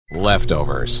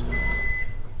leftovers,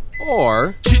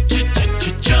 or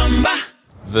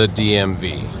the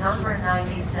DMV, Number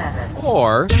 97,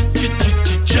 or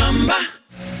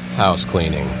house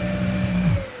cleaning,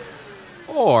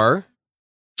 or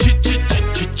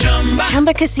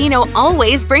Chumba Casino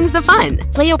always brings the fun.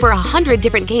 Play over 100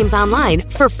 different games online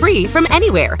for free from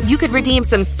anywhere. You could redeem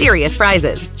some serious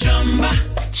prizes.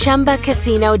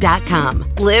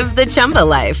 ChumbaCasino.com. Live the Chumba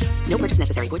life. No purchase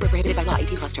necessary. Void where prohibited by law.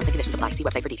 18+ terms and conditions apply. See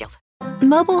website for details.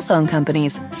 Mobile phone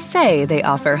companies say they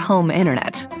offer home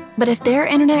internet. But if their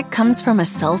internet comes from a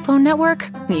cell phone network,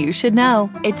 you should know.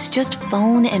 It's just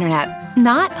phone internet,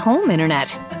 not home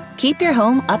internet. Keep your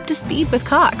home up to speed with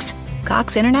Cox.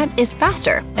 Cox Internet is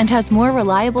faster and has more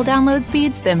reliable download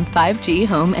speeds than 5G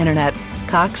home internet.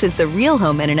 Cox is the real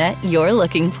home internet you're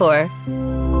looking for.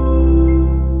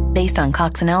 Based on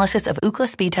Cox analysis of Ookla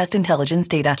speed test intelligence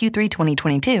data Q3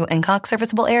 2022 and Cox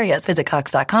serviceable areas, visit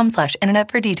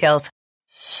cox.com/internet for details.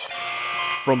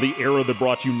 From the era that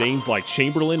brought you names like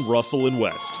Chamberlain, Russell, and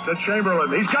West. To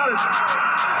Chamberlain, he's got it.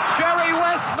 Jerry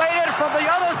West made it from the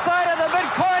other side of the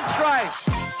midcourt stripe.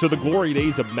 To the glory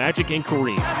days of Magic and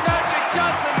Kareem. Magic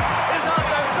Johnson is out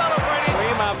there celebrating.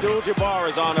 Kareem Abdul-Jabbar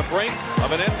is on the brink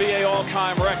of an NBA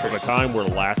all-time record. From a time where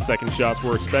last-second shots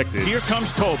were expected. Here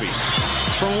comes Kobe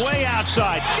from way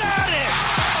outside. Got it!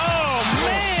 Oh,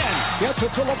 man! Gets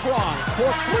it to LeBron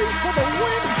for three for the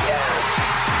win. Yes!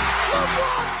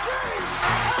 LeBron James!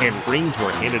 And rings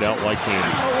were handed out like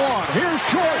candy. Here's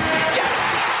Jordan. Yes!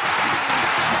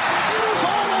 It is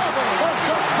all over. The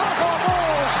Chicago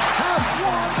Bulls have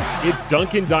won. It's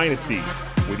Duncan Dynasty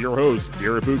with your host,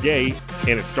 Garrett Bouguet,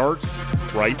 and it starts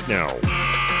right now.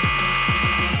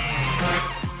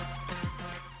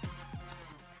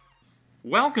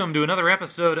 Welcome to another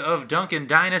episode of Duncan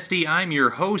Dynasty. I'm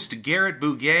your host, Garrett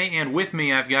Bouguet, and with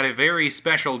me I've got a very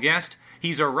special guest.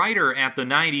 He's a writer at the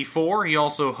 94. He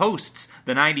also hosts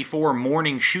the 94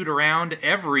 Morning Shoot-Around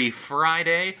every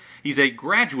Friday. He's a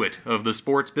graduate of the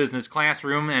Sports Business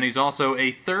Classroom, and he's also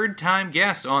a third-time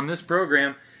guest on this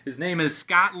program. His name is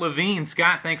Scott Levine.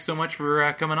 Scott, thanks so much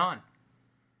for coming on.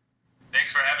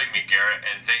 Thanks for having me, Garrett,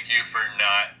 and thank you for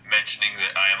not mentioning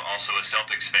that I am also a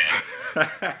Celtics fan.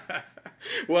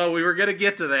 Well, we were going to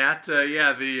get to that.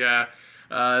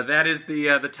 That is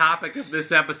the topic of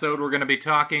this episode. We're going to be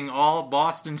talking all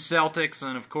Boston Celtics,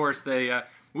 and of course,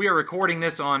 we are recording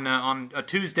this on a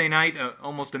Tuesday night,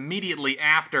 almost immediately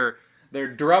after their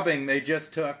drubbing they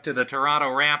just took to the Toronto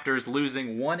Raptors,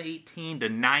 losing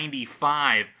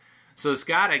 118-95. So,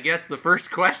 Scott, I guess the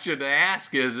first question to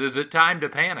ask is it time to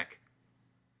panic?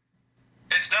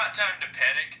 It's not time to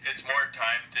panic. It's more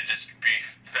time to just be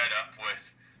fed up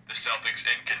with the Celtics'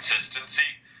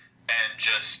 inconsistency and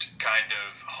just kind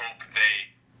of hope they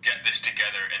get this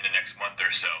together in the next month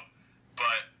or so.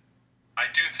 But I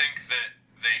do think that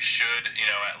they should,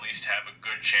 at least have a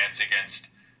good chance against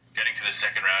getting to the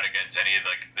second round against any of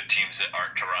the teams that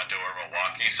aren't Toronto or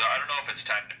Milwaukee. So I don't know if it's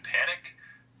time to panic,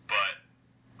 but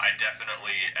I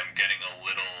definitely am getting a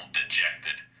little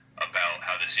dejected about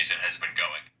how the season has been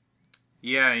going.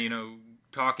 Yeah,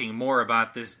 talking more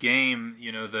about this game,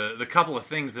 the couple of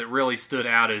things that really stood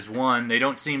out is, one, they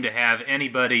don't seem to have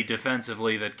anybody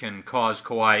defensively that can cause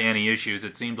Kawhi any issues.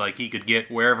 It seemed like he could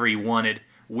get wherever he wanted,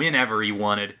 whenever he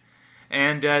wanted.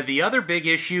 And the other big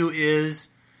issue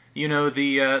is,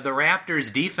 the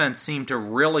Raptors' defense seemed to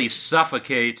really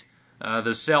suffocate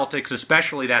the Celtics,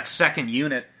 especially that second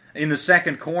unit. In the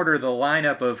second quarter, the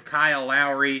lineup of Kyle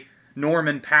Lowry,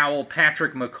 Norman Powell,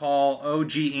 Patrick McCall,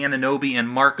 OG Anunoby, and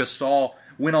Marc Gasol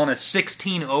went on a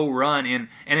 16-0 run, and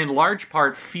in large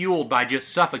part fueled by just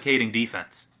suffocating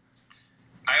defense.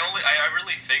 I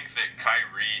really think that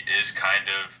Kyrie is kind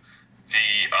of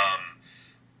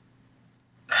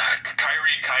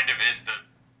Kyrie kind of is the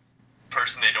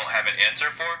person they don't have an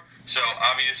answer for. So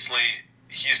obviously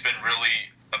he's been really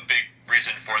a big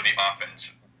reason for the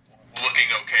offense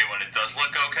looking okay when it does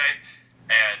look okay,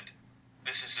 and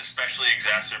this is especially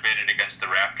exacerbated against the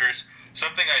Raptors.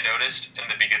 Something I noticed in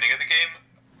the beginning of the game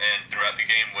and throughout the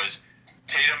game was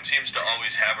Tatum seems to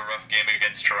always have a rough game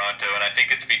against Toronto, and I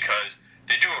think it's because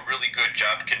they do a really good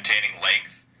job containing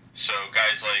length. So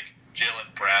guys like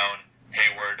Jaylen Brown,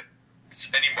 Hayward,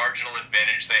 any marginal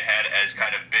advantage they had as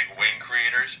kind of big wing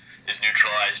creators is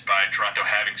neutralized by Toronto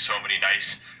having so many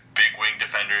nice big wing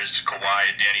defenders,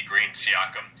 Kawhi, Danny Green,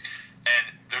 Siakam.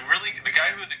 And the guy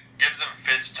who gives them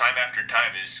fits time after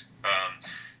time is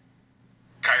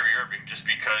Kyrie Irving, just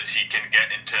because he can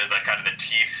get into the kind of the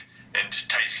teeth and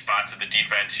tight spots of the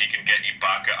defense. He can get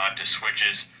Ibaka onto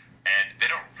switches, and they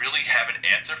don't really have an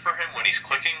answer for him when he's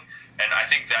clicking. And I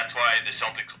think that's why the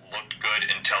Celtics looked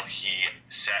good until he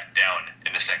sat down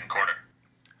in the second quarter.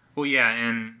 Well, yeah,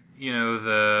 and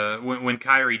when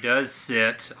Kyrie does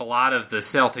sit, a lot of the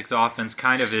Celtics offense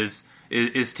kind of is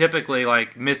typically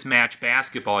like mismatch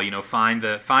basketball. Find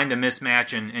the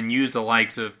mismatch and use the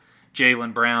likes of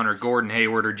Jaylen Brown or Gordon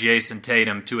Hayward or Jason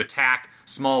Tatum to attack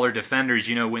smaller defenders.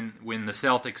 When the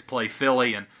Celtics play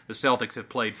Philly, and the Celtics have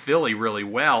played Philly really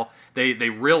well, they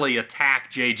really attack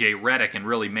J.J. Redick and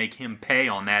really make him pay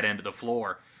on that end of the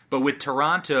floor. But with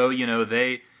Toronto,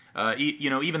 they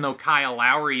even though Kyle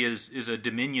Lowry is a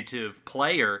diminutive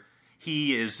player,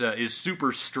 he is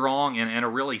super strong and a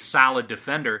really solid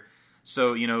defender.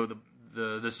 So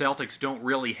the Celtics don't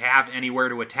really have anywhere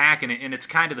to attack, and it's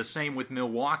kind of the same with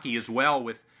Milwaukee as well,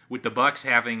 with the Bucks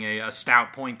having a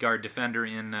stout point guard defender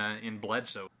in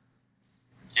Bledsoe.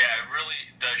 Yeah, it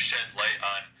really does shed light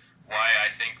on why I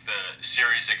think the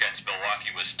series against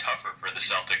Milwaukee was tougher for the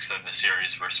Celtics than the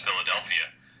series versus Philadelphia,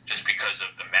 just because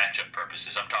of the matchup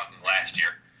purposes. I'm talking last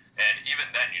year. And even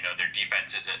then, their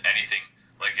defense isn't anything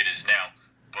like it is now.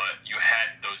 But you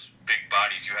had those big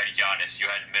bodies. You had Giannis. You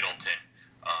had Middleton.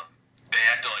 They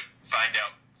had to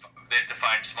they had to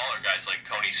find smaller guys like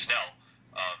Tony Snell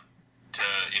to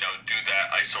do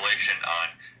that isolation on.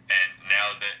 And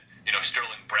now that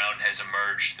Sterling Brown has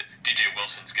emerged, DJ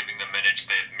Wilson's giving them minutes.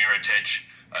 They have Mirotic.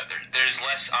 There's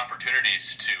less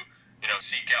opportunities to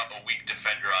seek out a weak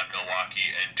defender on Milwaukee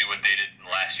and do what they did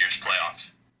in last year's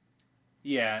playoffs.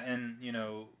 Yeah, and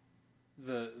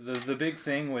the big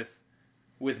thing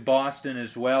with Boston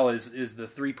as well is the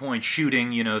 3-point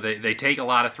shooting. They take a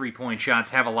lot of 3-point shots,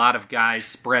 have a lot of guys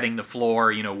spreading the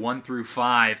floor, 1 through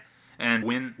 5, and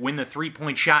when the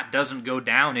 3-point shot doesn't go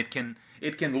down, it can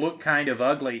look kind of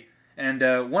ugly.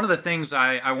 And one of the things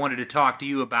I wanted to talk to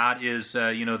you about is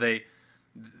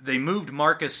they moved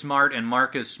Marcus Smart and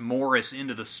Marcus Morris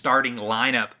into the starting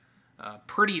lineup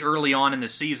pretty early on in the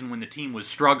season when the team was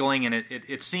struggling, and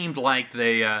it seemed like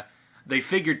they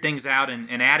figured things out,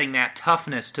 and adding that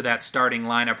toughness to that starting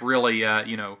lineup really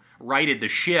righted the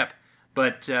ship.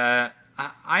 But I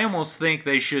almost think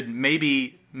they should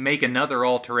maybe make another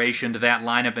alteration to that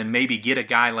lineup and maybe get a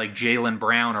guy like Jaylen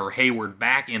Brown or Hayward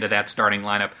back into that starting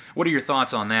lineup. What are your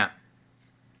thoughts on that?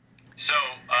 So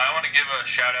I want to give a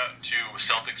shout out to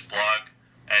Celtics blog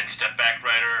and step back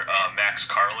writer Max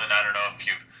Carlin. I don't know if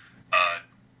you've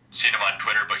seen him on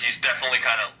Twitter, but he's definitely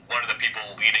kind of one of the people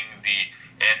leading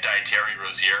the anti-Terry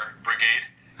Rozier brigade.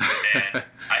 And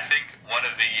I think one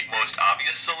of the most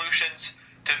obvious solutions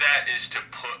to that is to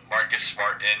put Marcus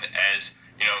Smart in as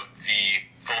the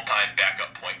full-time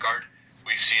backup point guard.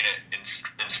 We've seen it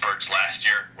in spurts last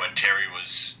year when Terry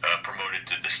was promoted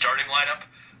to the starting lineup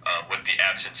with the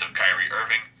absence of Kyrie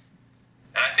Irving.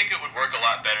 And I think it would work a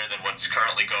lot better than what's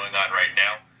currently going on right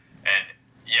now. And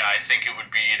yeah, I think it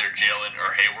would be either Jaylen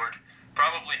or Hayward.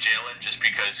 Probably Jaylen, just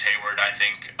because Hayward, I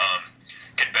think,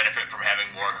 can benefit from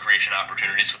having more creation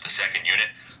opportunities with the second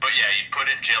unit. But yeah, you'd put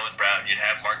in Jaylen Brown, you'd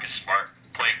have Marcus Smart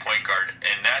playing point guard,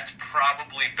 and that's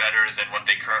probably better than what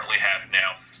they currently have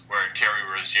now, where Terry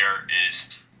Rozier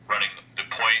is running the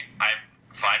point. I'm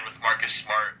fine with Marcus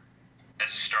Smart as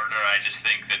a starter. I just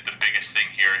think that the biggest thing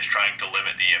here is trying to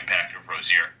limit the impact of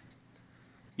Rozier.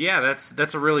 Yeah,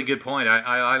 that's a really good point.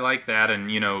 I like that,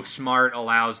 and Smart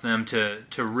allows them to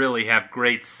really have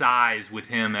great size with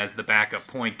him as the backup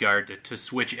point guard to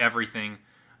switch everything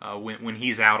when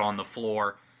he's out on the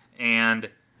floor. And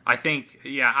I think,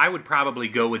 I would probably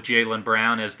go with Jaylen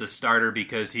Brown as the starter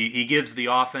because he gives the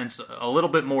offense a little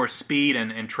bit more speed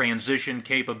and transition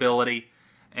capability.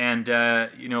 And,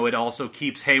 it also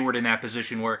keeps Hayward in that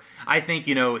position where I think,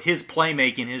 his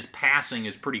playmaking, his passing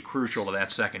is pretty crucial to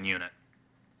that second unit.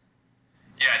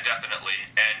 Yeah, definitely.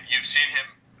 And you've seen him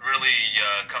really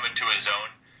come into his own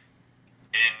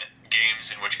in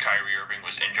games in which Kyrie Irving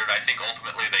was injured. I think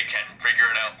ultimately they can figure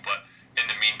it out, but in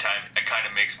the meantime, it kind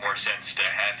of makes more sense to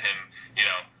have him,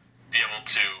 be able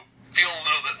to feel a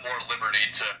little bit more liberty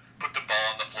to put the ball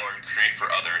on the floor and create for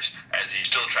others as he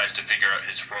still tries to figure out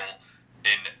his role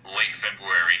in late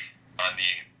February on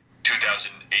the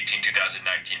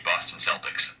 2018-2019 Boston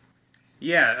Celtics.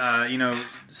 Yeah,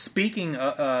 speaking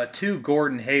to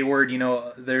Gordon Hayward,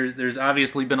 there's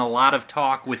obviously been a lot of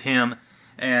talk with him,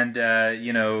 and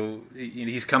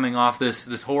he's coming off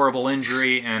this horrible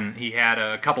injury, and he had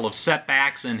a couple of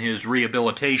setbacks in his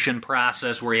rehabilitation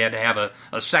process where he had to have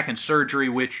a second surgery,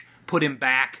 which put him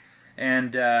back,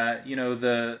 and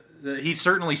he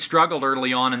certainly struggled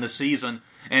early on in the season,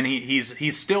 and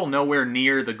he's still nowhere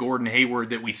near the Gordon Hayward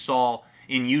that we saw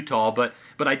in Utah. But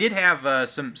I did have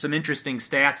some interesting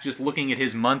stats just looking at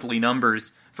his monthly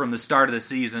numbers from the start of the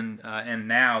season and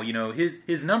now.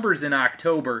 His numbers in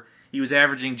October, he was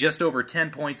averaging just over 10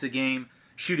 points a game,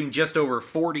 shooting just over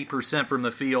 40% from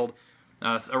the field,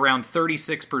 around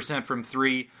 36% from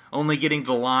three, only getting to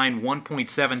the line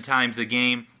 1.7 times a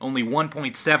game, only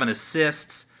 1.7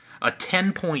 assists, a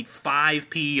 10.5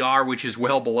 PER, which is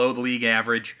well below the league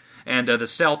average, and the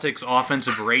Celtics'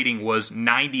 offensive rating was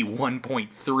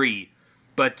 91.3.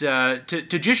 But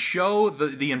to just show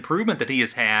the improvement that he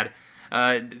has had,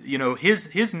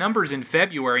 his numbers in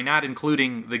February, not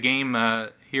including the game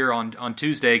here on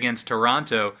Tuesday against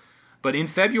Toronto, but in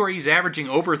February he's averaging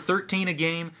over 13 a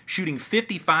game, shooting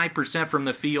 55% from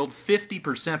the field,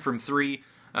 50% from three.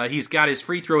 He's got his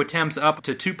free throw attempts up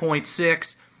to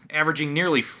 2.6, averaging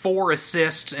nearly 4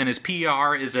 assists, and his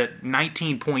PR is at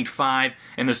 19.5,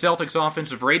 and the Celtics'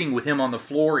 offensive rating with him on the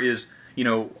floor is,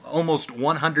 almost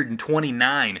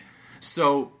 129.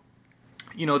 So,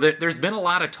 there's been a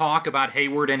lot of talk about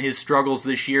Hayward and his struggles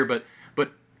this year, but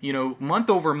month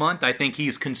over month, I think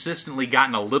he's consistently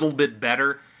gotten a little bit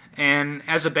better. And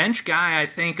as a bench guy, I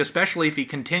think, especially if he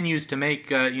continues to make,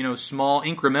 small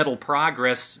incremental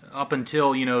progress up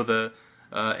until, the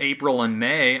April and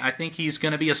May, I think he's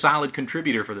going to be a solid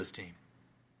contributor for this team.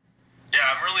 Yeah,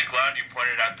 I'm really glad you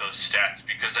pointed out those stats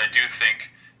because I do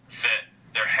think that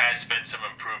there has been some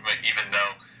improvement, even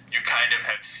though you kind of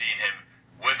have seen him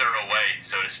wither away,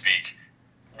 so to speak,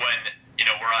 when,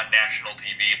 we're on national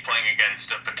TV playing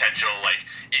against a potential,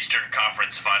 Eastern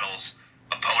Conference Finals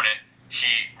opponent.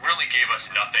 He really gave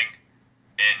us nothing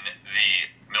in the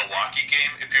Milwaukee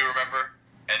game, if you remember.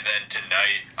 And then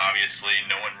tonight, obviously,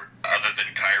 no one other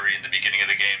than Kyrie in the beginning of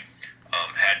the game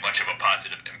had much of a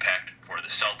positive impact for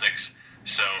the Celtics.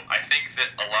 So I think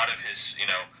that a lot of his,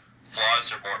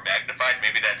 flaws are more magnified.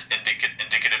 Maybe that's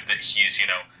indicative that he's,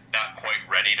 not quite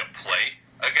ready to play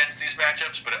against these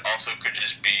matchups, but it also could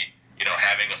just be,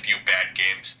 having a few bad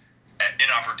games at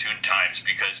inopportune times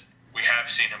because we have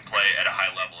seen him play at a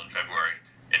high level in February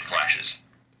in flashes.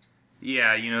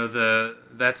 Yeah,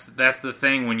 that's the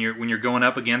thing when you're going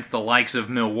up against the likes of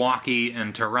Milwaukee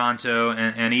and Toronto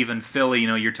and even Philly.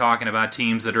 You're talking about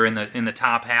teams that are in the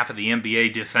top half of the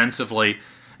NBA defensively,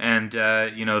 and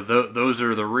those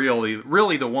are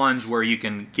really the ones where you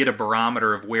can get a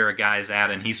barometer of where a guy's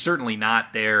at, and he's certainly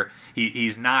not there.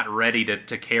 He's not ready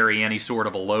to carry any sort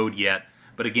of a load yet.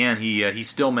 But again, he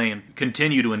still may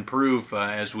continue to improve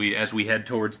as we head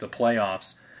towards the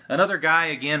playoffs. Another guy,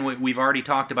 again, we've already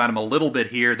talked about him a little bit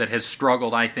here, that has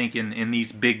struggled, I think, in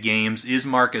these big games is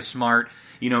Marcus Smart.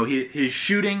 His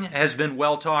shooting has been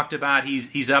well talked about.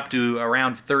 He's up to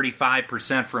around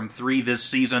 35% from three this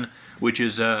season, which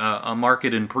is a marked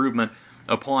improvement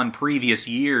upon previous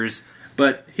years.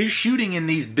 But his shooting in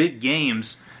these big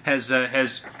games has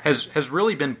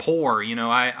really been poor.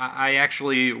 I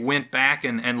actually went back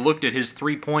and looked at his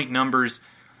 3-point numbers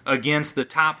against the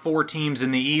top 4 teams in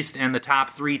the East and the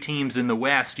top 3 teams in the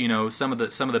West. Some of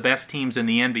the best teams in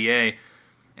the NBA,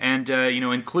 and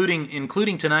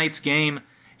including tonight's game,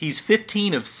 he's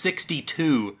 15 of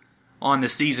 62 on the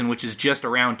season, which is just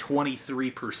around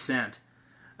 23%.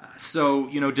 So,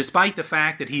 despite the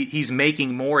fact that he's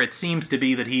making more, it seems to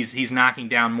be that he's knocking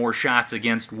down more shots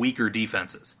against weaker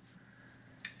defenses.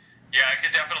 Yeah, I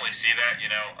could definitely see that.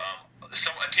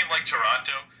 A team like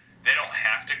Toronto, they don't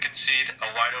have to concede a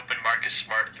wide-open Marcus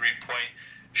Smart three-point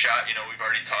shot. We've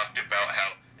already talked about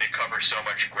how they cover so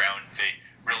much ground. They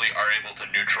really are able to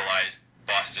neutralize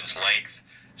Boston's length.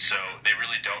 So they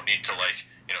really don't need to,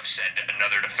 send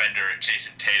another defender at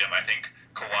Jason Tatum. I think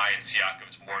Kawhi and Siakam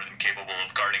is more than capable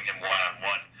of guarding him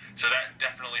one-on-one. So that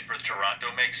definitely for Toronto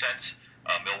makes sense.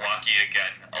 Milwaukee, again,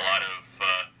 a lot of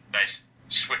nice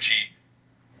switchy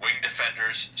wing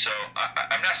defenders. So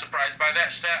I'm not surprised by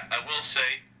that stat. I will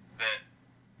say that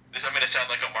I'm going to sound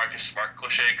like a Marcus Smart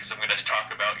cliche because I'm going to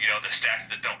talk about, the stats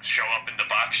that don't show up in the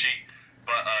box sheet.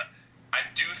 But I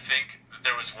do think that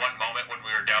there was one moment when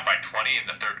we were down by 20 in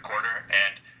the third quarter,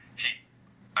 and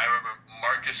I remember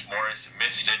Marcus Morris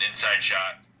missed an inside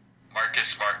shot. Marcus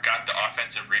Smart got the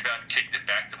offensive rebound, kicked it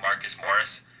back to Marcus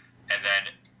Morris, and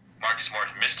then Marcus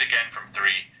Morris missed again from 3.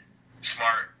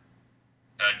 Smart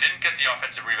didn't get the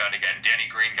offensive rebound again. Danny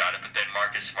Green got it, but then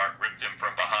Marcus Smart ripped him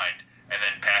from behind and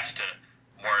then passed to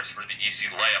Morris for the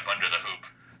easy layup under the hoop.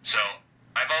 So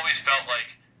I've always felt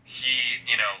like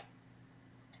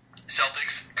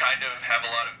Celtics kind of have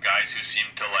a lot of guys who seem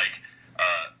to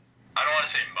I don't want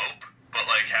to say mope, but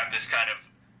have this kind of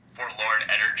forlorn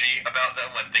energy about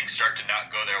them when things start to not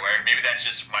go their way. Maybe that's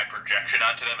just my projection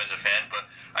onto them as a fan, but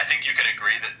I think you can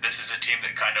agree that this is a team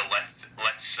that kind of lets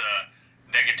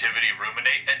negativity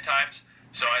ruminate at times.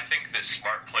 So I think that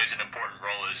Smart plays an important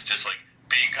role as just like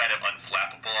being kind of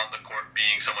unflappable on the court,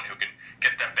 being someone who can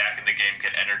get them back in the game,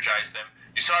 can energize them.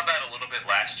 You saw that a little bit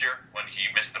last year when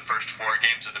he missed the first 4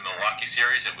 games of the Milwaukee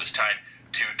series. It was tied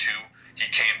 2-2. He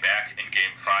came back in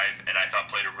Game 5 and I thought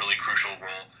played a really crucial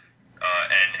role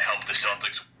and helped the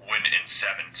Celtics win in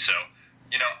 7. So,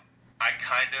 I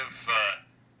kind of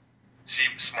see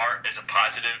Smart as a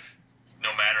positive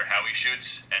no matter how he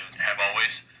shoots and have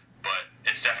always, but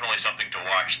it's definitely something to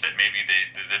watch that maybe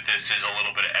that this is a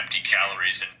little bit of empty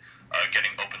calories and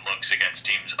getting open looks against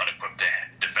teams unequipped to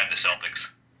defend the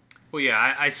Celtics. Well,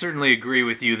 yeah, I certainly agree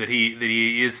with you that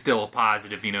he is still a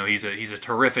positive. He's a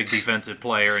terrific defensive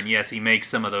player, and yes, he makes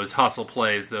some of those hustle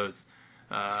plays, those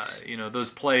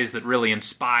plays that really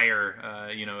inspire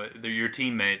your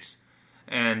teammates.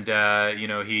 And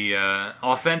he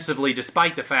offensively,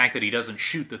 despite the fact that he doesn't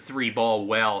shoot the 3 ball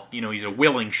well, he's a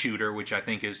willing shooter, which I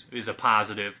think is a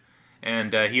positive.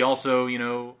 And he also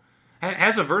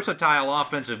has a versatile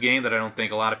offensive game that I don't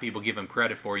think a lot of people give him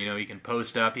credit for. He can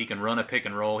post up, he can run a pick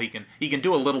and roll, he can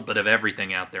do a little bit of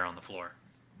everything out there on the floor.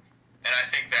 And I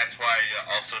think that's why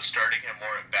also having him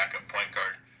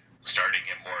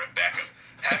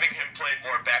play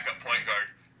more backup point guard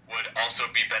would also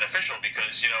be beneficial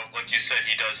because, like you said,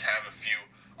 he does have a few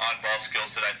on-ball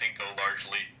skills that I think go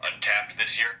largely untapped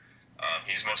this year.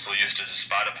 He's mostly used as a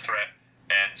spot-up threat.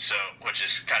 And so, which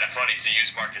is kind of funny to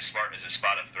use Marcus Smart as a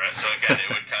spot-up threat. So again, it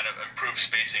would kind of improve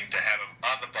spacing to have him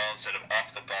on the ball instead of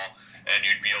off the ball, and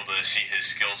you'd be able to see his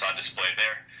skills on display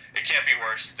there. It can't be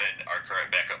worse than our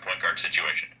current backup point guard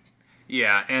situation.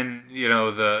 Yeah, and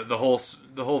the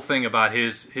whole thing about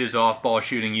his off-ball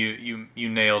shooting, you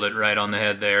nailed it right on the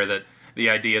head there. That the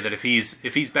idea that if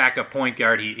he's backup point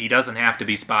guard, he doesn't have to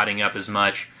be spotting up as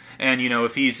much. And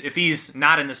if he's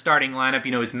not in the starting lineup,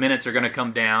 his minutes are going to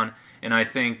come down. And I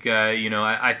think,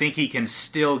 I think he can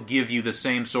still give you the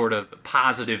same sort of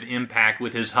positive impact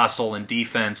with his hustle and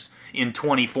defense in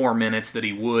 24 minutes that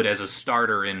he would as a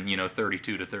starter in,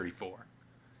 32 to 34.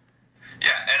 Yeah,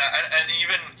 and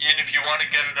even if you want to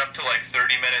get it up to like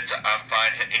 30 minutes, I'm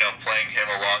fine, playing him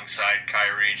alongside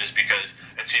Kyrie just because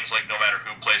it seems like no matter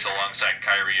who plays alongside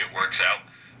Kyrie, it works out.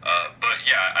 But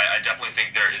yeah, I definitely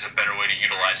think there is a better way to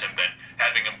utilize him than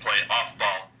having him play off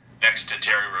ball next to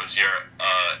Terry Rozier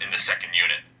in the second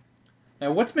unit.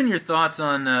 Now, what's been your thoughts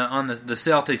on the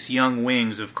Celtics' young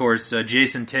wings? Of course,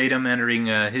 Jason Tatum entering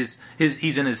he's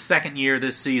in his second year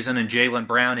this season, and Jaylen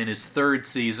Brown in his third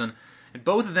season. And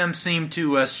both of them seem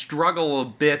to struggle a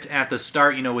bit at the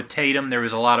start. With Tatum, there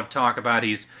was a lot of talk about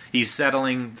he's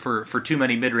settling for too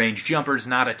many mid-range jumpers,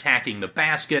 not attacking the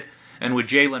basket. And with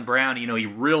Jaylen Brown, he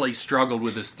really struggled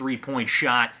with his three-point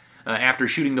shot after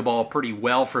shooting the ball pretty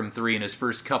well from 3 in his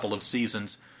first couple of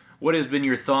seasons. What has been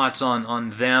your thoughts on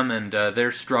them and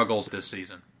their struggles this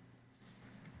season?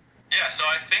 Yeah, so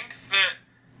I think that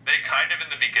they kind of in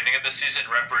the beginning of the season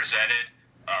represented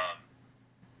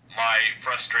my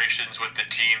frustrations with the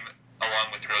team along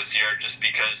with Rozier, just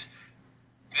because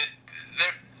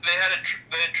they had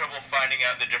trouble finding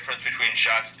out the difference between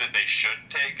shots that they should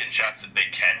take and shots that they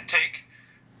can take.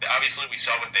 Obviously, we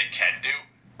saw what they can do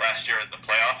last year in the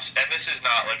playoffs, and this is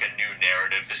not like a new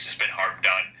narrative. This has been harped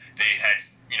on. They had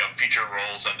feature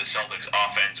roles on the Celtics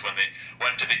offense when they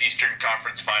went to the Eastern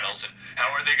Conference Finals, and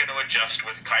how are they going to adjust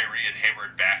with Kyrie and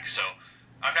Hayward back? So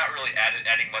I'm not really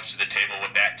adding much to the table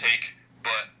with that take,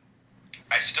 but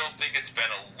I still think it's been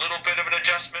a little bit of an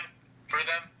adjustment for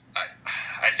them.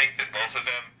 I think that both of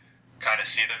them kind of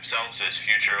see themselves as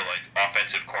future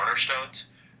offensive cornerstones,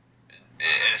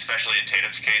 and especially in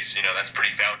Tatum's case, that's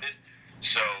pretty founded.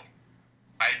 So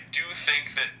I do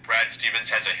think that Brad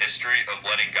Stevens has a history of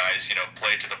letting guys,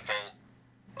 play to the full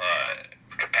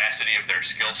capacity of their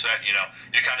skill set. You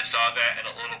kind of saw that in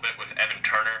a little bit with Evan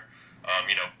Turner,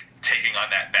 taking on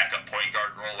that backup point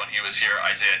guard role when he was here.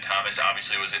 Isaiah Thomas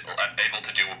obviously was able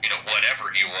to do,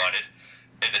 whatever he wanted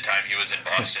in the time he was in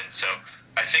Boston. So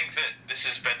I think that this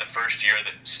has been the first year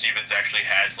that Stevens actually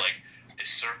has a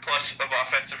surplus of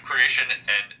offensive creation,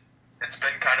 and it's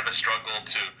been kind of a struggle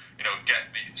to, get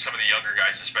some of the younger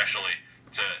guys especially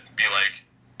to be like,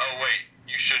 oh, wait,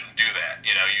 you shouldn't do that.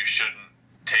 You shouldn't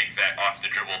take that off the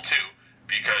dribble too,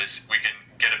 because we can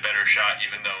get a better shot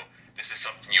even though this is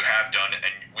something you have done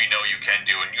and we know you can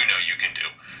do and you can do.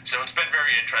 So it's been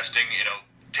very interesting.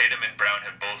 Tatum and Brown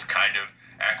have both kind of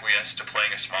acquiesced to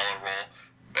playing a smaller role.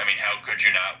 I mean, how could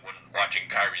you not when watching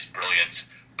Kyrie's brilliance?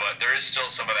 But there is still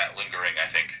some of that lingering, I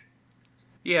think.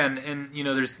 Yeah, and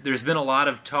there's been a lot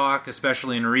of talk,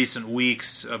 especially in recent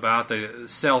weeks, about the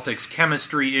Celtics'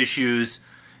 chemistry issues.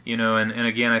 And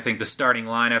again, I think the starting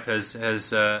lineup has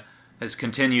has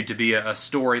continued to be a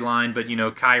storyline, but,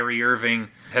 Kyrie Irving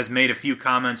has made a few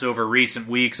comments over recent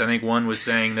weeks. I think one was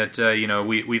saying that,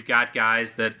 we've got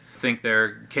guys that think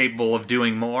they're capable of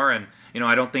doing more, and,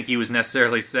 I don't think he was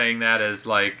necessarily saying that as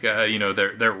like,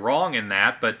 they're wrong in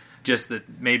that, but just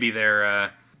that maybe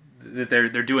they're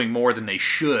doing more than they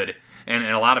should. And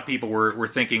a lot of people were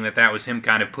thinking that was him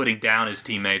kind of putting down his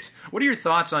teammates. What are your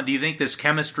thoughts on, do you think this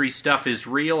chemistry stuff is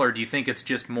real, or do you think it's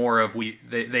just more of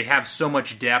they have so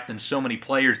much depth and so many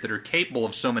players that are capable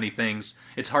of so many things,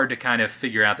 it's hard to kind of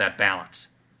figure out that balance?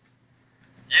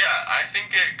 Yeah, I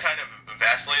think it kind of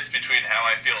vacillates between how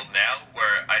I feel now,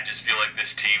 where I just feel like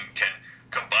this team can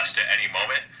combust at any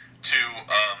moment, to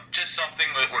just something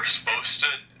that we're supposed to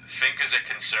think is a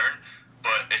concern,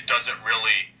 but it doesn't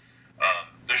really...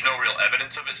 there's no real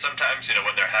evidence of it sometimes.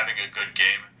 When they're having a good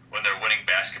game, when they're winning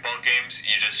basketball games,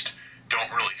 you just don't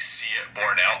really see it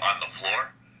borne out on the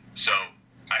floor. So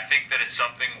I think that it's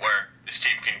something where this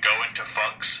team can go into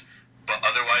funks, but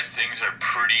otherwise things are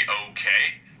pretty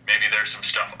okay. Maybe there's some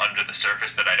stuff under the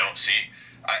surface that I don't see.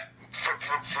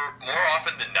 For more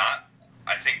often than not,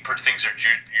 I think things are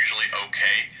usually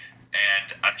okay,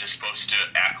 and I'm just supposed to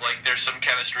act like there's some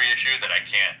chemistry issue that I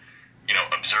can't,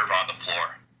 observe on the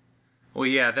floor. Well,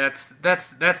 yeah, that's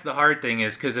the hard thing,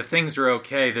 is because if things are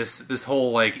okay, this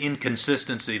whole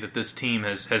inconsistency that this team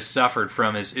has suffered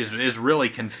from is really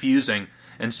confusing,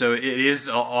 and so it is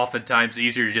oftentimes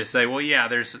easier to just say, well, yeah,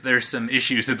 there's some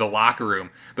issues in the locker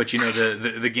room, but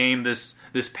the game this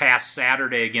past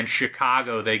Saturday against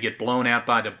Chicago, they get blown out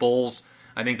by the Bulls.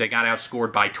 I think they got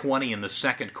outscored by 20 in the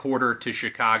second quarter to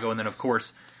Chicago, and then of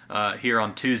course here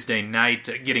on Tuesday night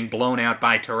getting blown out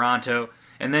by Toronto.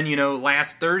 And then,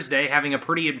 last Thursday, having a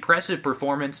pretty impressive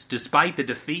performance despite the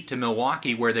defeat to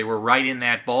Milwaukee, where they were right in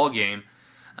that ball game.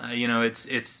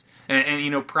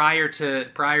 Prior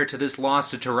to this loss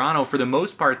to Toronto, for the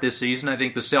most part this season, I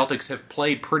think the Celtics have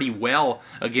played pretty well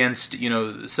against,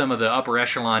 some of the upper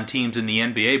echelon teams in the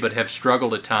NBA, but have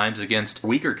struggled at times against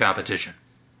weaker competition.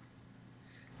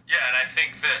 Yeah, and I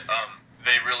think that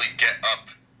they really get up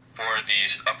for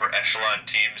these upper echelon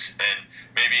teams, and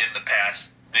maybe in the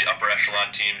past, the upper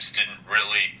echelon teams didn't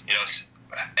really,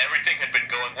 everything had been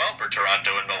going well for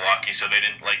Toronto and Milwaukee, so they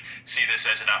didn't see this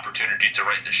as an opportunity to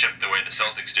right the ship the way the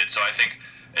Celtics did. So I think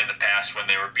in the past, when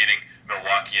they were beating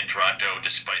Milwaukee and Toronto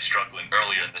despite struggling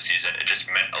earlier in the season, it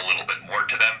just meant a little bit more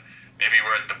to them. Maybe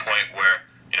we're at the point where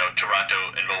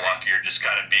Toronto and Milwaukee are just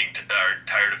kind of are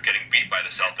tired of getting beat by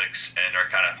the Celtics and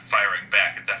are kind of firing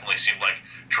back. It definitely seemed like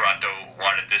Toronto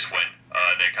wanted this win.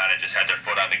 They kind of just had their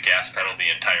foot on the gas pedal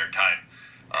the entire time.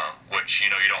 Which,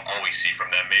 you don't always see from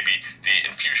them. Maybe the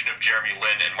infusion of Jeremy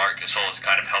Lin and Marc Gasol has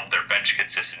kind of helped their bench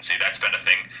consistency. That's been a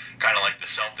thing, kind of like the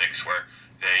Celtics, where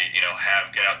they,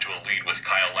 get out to a lead with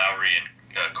Kyle Lowry and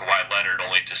Kawhi Leonard,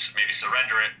 only to maybe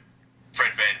surrender it.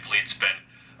 Fred VanVleet's been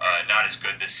not as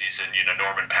good this season.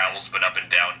 Norman Powell's been up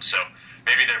and down. So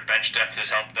maybe their bench depth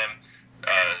has helped them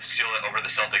seal it over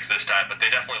the Celtics this time, but they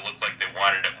definitely look like they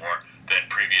wanted it more than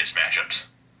previous matchups.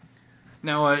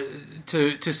 Now,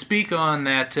 to speak on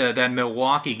that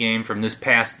Milwaukee game from this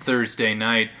past Thursday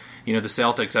night, the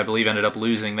Celtics, I believe, ended up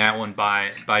losing that one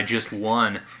by just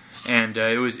one, and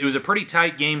it was a pretty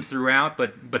tight game throughout.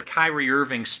 But Kyrie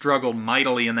Irving struggled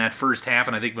mightily in that first half,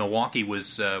 and I think Milwaukee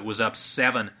was up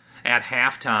 7 at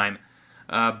halftime.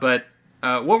 But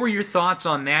what were your thoughts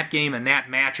on that game and that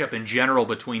matchup in general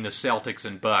between the Celtics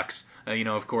and Bucks?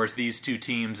 Of course, these two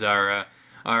teams are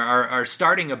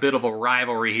starting a bit of a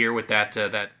rivalry here with that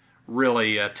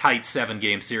really tight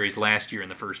 7-game series last year in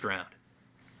the first round.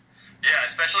 Yeah,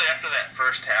 especially after that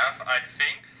first half. I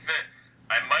think that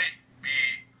I might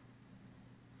be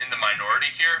in the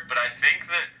minority here, but I think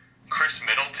that Chris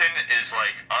Middleton is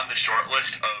on the short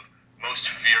list of most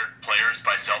feared players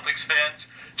by Celtics fans,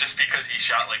 just because he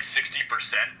shot 60%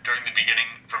 during the beginning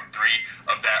from 3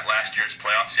 of that last year's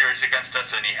playoff series against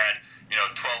us, and he had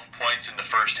 12 points in the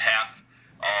first half.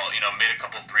 Made a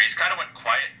couple threes, kind of went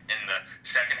quiet in the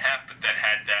second half, but then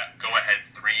had that go-ahead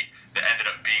 3 that ended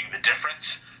up being the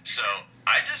difference. So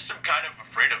I just am kind of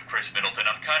afraid of Chris Middleton.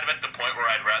 I'm kind of at the point where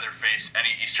I'd rather face any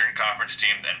Eastern Conference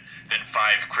team than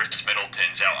 5 Chris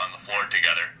Middletons out on the floor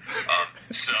together.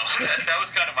 So that was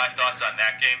kind of my thoughts on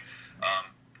that game.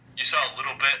 You saw a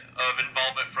little bit of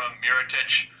involvement from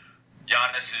Mirotic.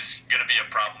 Giannis is going to be a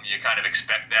problem. You kind of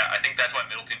expect that. I think that's why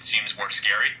Middleton seems more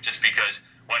scary, just because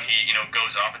when he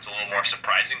goes off, it's a little more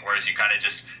surprising, whereas you kind of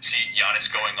just see Giannis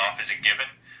going off as a given.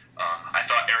 I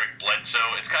thought Eric Bledsoe,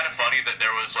 it's kind of funny that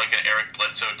there was an Eric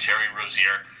Bledsoe-Terry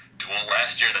Rozier duel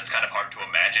last year. That's kind of hard to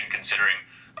imagine considering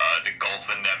the gulf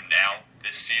in them now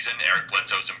this season. Eric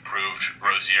Bledsoe's improved.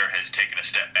 Rozier has taken a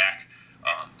step back.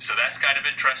 So that's kind of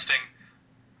interesting.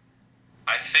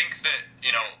 I think that,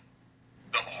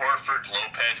 the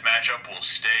Horford-Lopez matchup will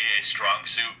stay a strong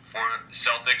suit for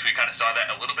Celtics. We kind of saw that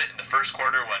a little bit in the first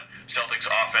quarter when Celtics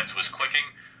offense was clicking.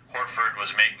 Horford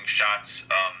was making shots,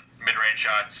 mid-range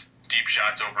shots, deep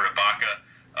shots over Ibaka.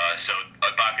 So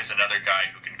Ibaka's another guy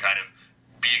who can kind of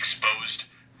be exposed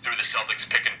through the Celtics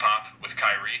pick and pop with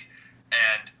Kyrie.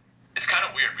 And it's kind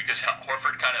of weird because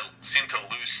Horford kind of seemed to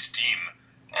lose steam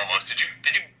almost.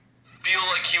 Did you feel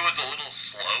like he was a little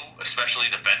slow, especially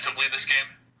defensively this game?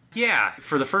 Yeah,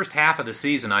 for the first half of the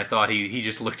season, I thought he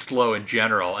just looked slow in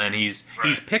general, and he's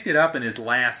picked it up in his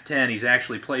last 10. He's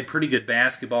actually played pretty good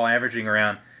basketball, averaging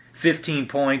around 15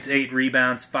 points, 8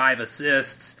 rebounds, 5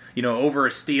 assists, over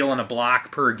a steal and a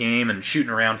block per game, and shooting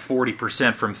around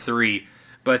 40% from 3.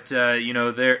 But,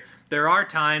 there are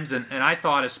times, and I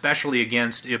thought especially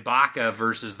against Ibaka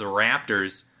versus the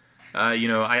Raptors,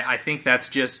 I think that's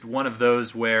just one of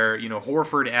those where,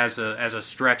 Horford as a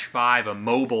stretch 5, a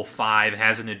mobile 5,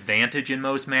 has an advantage in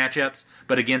most matchups,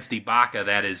 but against Ibaka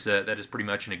that is pretty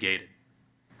much negated.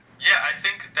 Yeah, I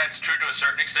think that's true to a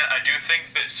certain extent. I do think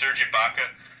that Serge Ibaka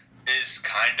is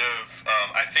kind of,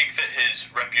 I think that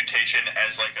his reputation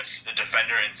as like a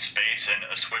defender in space and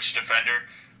a switch defender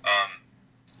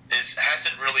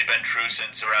hasn't really been true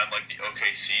since around like the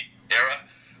OKC era.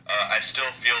 I still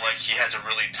feel like he has a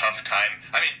really tough time.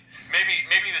 I mean,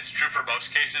 maybe that's true for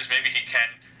most cases. Maybe he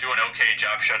can do an okay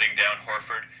job shutting down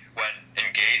Horford when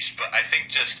engaged, but I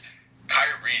think just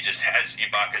Kyrie just has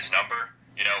Ibaka's number.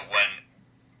 When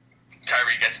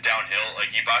Kyrie gets downhill,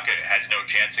 like Ibaka has no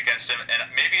chance against him, and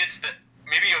maybe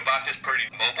Ibaka's pretty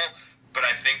mobile, but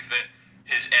I think that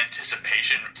his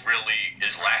anticipation really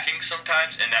is lacking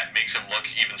sometimes, and that makes him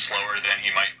look even slower than he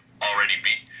might already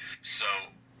be. So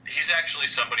he's actually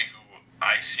somebody who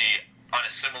I see on a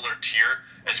similar tier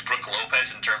as Brook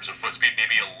Lopez in terms of foot speed,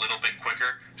 maybe a little bit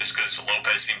quicker, just because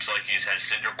Lopez seems like he has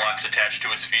cinder blocks attached to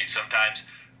his feet sometimes.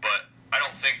 But I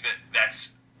don't think that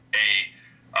that's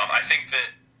I think that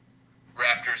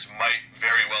Raptors might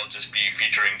very well just be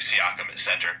featuring Siakam at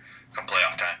center come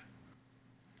playoff time.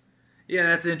 Yeah,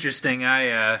 that's interesting.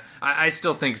 I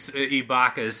still think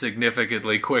Ibaka is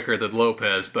significantly quicker than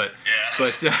Lopez, but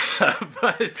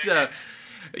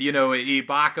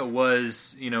Ibaka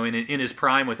was, in his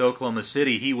prime with Oklahoma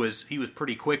City, he was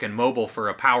pretty quick and mobile for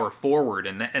a power forward,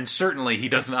 and certainly he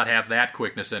does not have that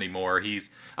quickness anymore.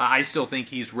 I still think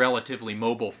he's relatively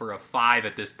mobile for a 5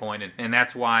 at this point, and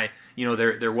that's why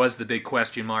there was the big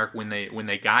question mark when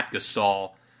they got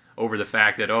Gasol over the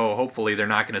fact that hopefully they're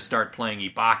not going to start playing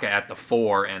Ibaka at the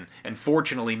 4, and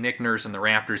fortunately Nick Nurse and the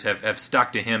Raptors have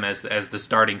stuck to him as the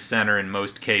starting center in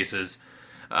most cases.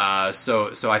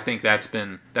 So I think that's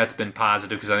been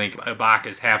positive, because I think Ibaka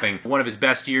is having one of his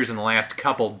best years in the last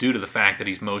couple due to the fact that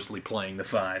he's mostly playing the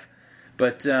 5.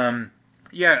 But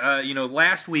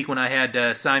last week when I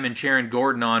had Simon Charon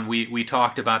Gordon on, we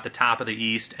talked about the top of the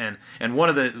East, and one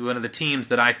of the teams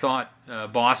that I thought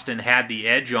Boston had the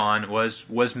edge on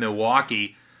was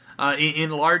Milwaukee. In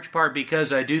large part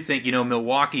because I do think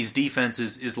Milwaukee's defense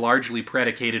is largely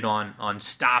predicated on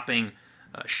stopping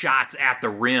shots at the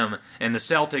rim, and the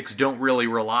Celtics don't really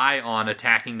rely on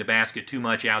attacking the basket too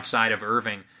much outside of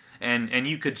Irving. And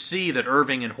you could see that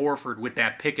Irving and Horford with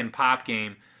that pick and pop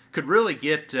game could really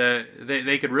get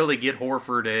they could really get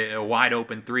Horford a wide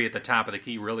open 3 at the top of the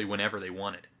key really whenever they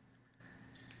wanted.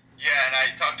 Yeah, and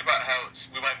I talked about how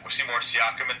we might see more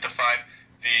Siakam at the 5.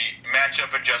 The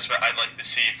matchup adjustment I'd like to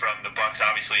see from the Bucks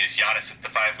obviously is Giannis at the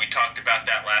 5. We talked about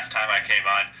that last time I came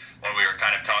on when we were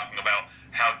kind of talking about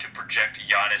how to project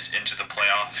Giannis into the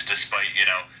playoffs despite,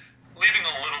 leaving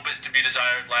a little bit to be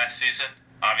desired last season.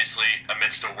 Obviously,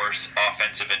 amidst a worse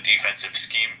offensive and defensive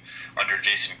scheme under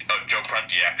Joe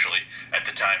Prunty, actually, at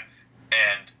the time.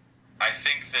 And I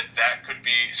think that could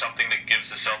be something that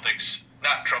gives the Celtics,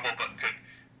 not trouble, but could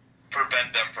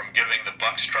prevent them from giving the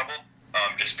Bucks trouble,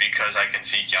 just because I can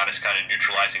see Giannis kind of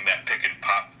neutralizing that pick and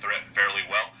pop threat fairly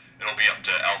well. It'll be up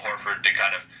to Al Horford to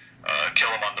kind of kill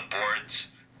him on the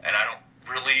boards. And I don't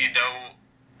really know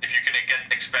if you can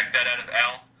expect that out of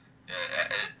Al.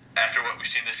 After what we've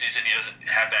seen this season, he doesn't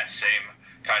have that same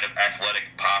kind of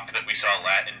athletic pop that we saw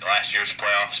in last year's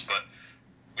playoffs, but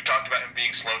we talked about him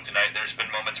being slow tonight. There's been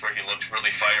moments where he looks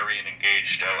really fiery and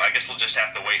engaged, so I guess we'll just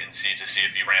have to wait and see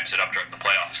if he ramps it up during the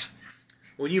playoffs.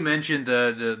 Well, you mentioned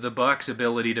the Bucks'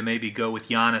 ability to maybe go with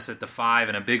Giannis at the 5,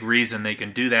 and a big reason they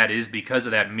can do that is because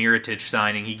of that Mirotic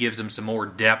signing. He gives them some more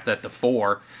depth at the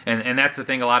 4, and that's the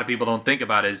thing a lot of people don't think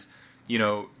about is,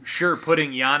 sure,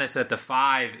 putting Giannis at the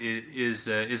 5 is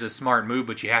a smart move,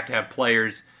 but you have to have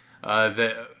players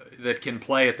that can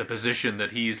play at the position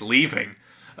that he's leaving.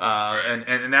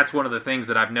 And that's one of the things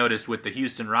that I've noticed with the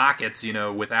Houston Rockets,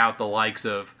 without the likes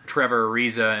of Trevor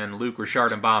Ariza and Luc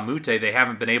Richard and Mbah a Moute, they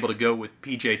haven't been able to go with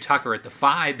P.J. Tucker at the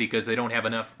 5 because they don't have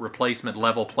enough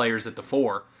replacement-level players at the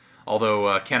 4.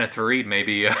 Although Kenneth Faried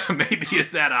maybe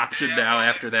is that option now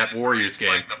after that Kenneth Warriors game.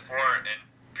 Playing the 4 and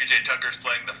P.J. Tucker's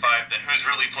playing the 5, then who's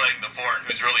really playing the 4 and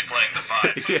who's really playing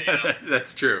the 5?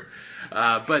 That's true.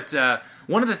 But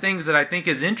one of the things that I think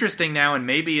is interesting now, and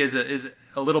maybe is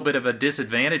a little bit of a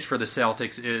disadvantage for the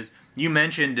Celtics, is you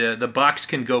mentioned the Bucks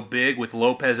can go big with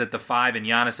Lopez at the 5 and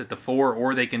Giannis at the 4,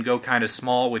 or they can go kind of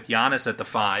small with Giannis at the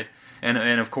 5.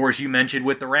 And of course, you mentioned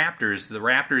with the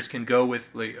Raptors can go with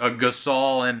like a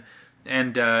Gasol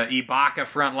and Ibaka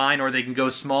front line, or they can go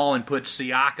small and put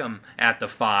Siakam at the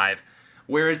 5.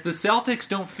 Whereas the Celtics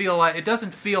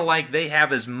doesn't feel like they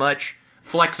have as much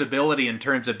flexibility in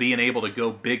terms of being able to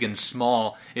go big and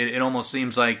small. It almost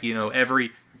seems like every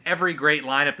great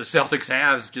lineup the Celtics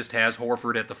has just has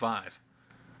Horford at the 5.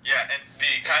 Yeah, and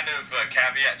the kind of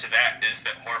caveat to that is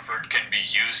that Horford can be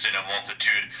used in a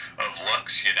multitude of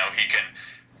looks. He can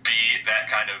be that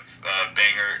kind of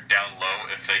banger down low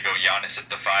if they go Giannis at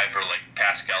the 5 or like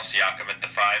Pascal Siakam at the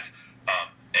 5,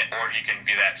 or he can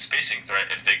be that spacing threat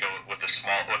if they go with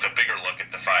a bigger look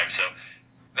at the 5. So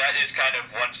that is kind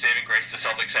of one saving grace the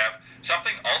Celtics have.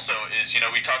 Something also is,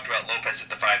 we talked about Lopez at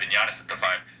the 5 and Giannis at the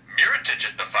 5. Mirotic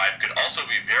at the 5 could also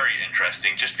be very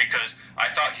interesting just because I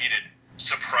thought he did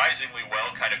surprisingly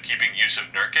well kind of keeping Jusuf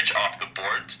Nurkic off the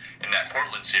boards in that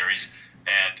Portland series.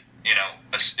 And,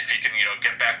 if he can,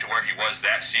 get back to where he was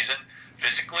that season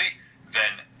physically, then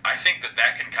I think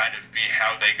that can kind of be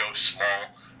how they go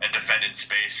small and defend in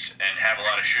space and have a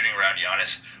lot of shooting around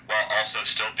Giannis while also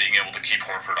still being able to keep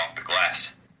Horford off the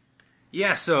glass.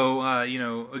 Yeah, so,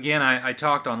 again, I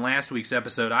talked on last week's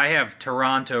episode. I have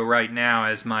Toronto right now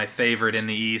as my favorite in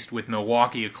the East, with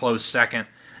Milwaukee a close second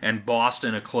and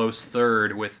Boston a close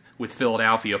third, with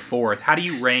Philadelphia fourth. How do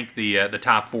you rank the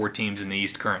top 4 teams in the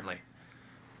East currently?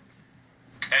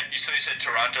 And you said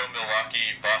Toronto,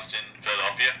 Milwaukee, Boston,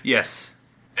 Philadelphia? Yes.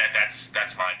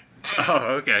 That's mine. Oh,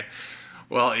 okay.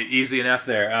 Well, easy enough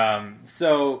there.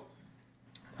 So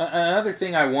another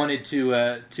thing I wanted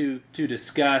to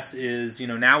discuss is,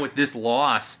 now with this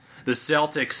loss, the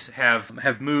Celtics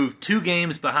have moved 2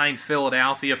 games behind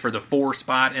Philadelphia for the 4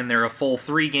 spot, and they're a full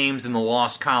 3 games in the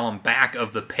loss column back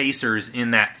of the Pacers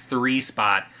in that 3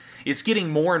 spot. It's getting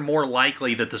more and more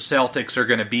likely that the Celtics are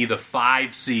going to be the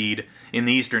 5 seed in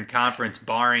the Eastern Conference,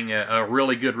 barring a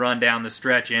really good run down the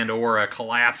stretch and or a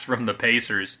collapse from the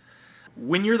Pacers.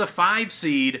 When you're the 5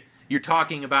 seed, you're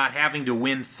talking about having to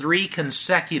win 3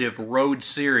 consecutive road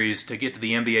series to get to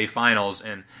the NBA Finals,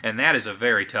 and that is a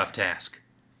very tough task.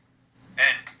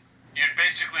 And you'd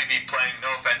basically be playing,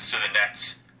 no offense to the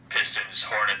Nets, Pistons,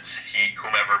 Hornets, Heat,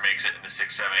 whomever makes it in the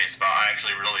 6, 7, 8 spot. I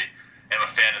actually really am a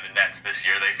fan of the Nets this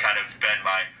year. They've kind of been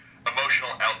my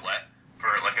emotional outlet for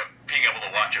being able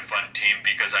to watch a fun team,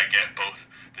 because I get both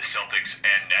the Celtics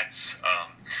and Nets,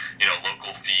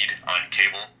 local feed on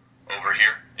cable over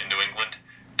here in New England.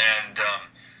 And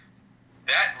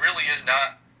that really is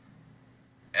not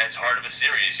as hard of a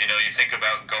series. You think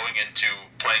about going into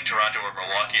playing Toronto or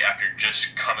Milwaukee after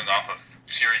just coming off of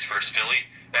series versus Philly.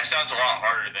 That sounds a lot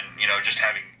harder than, just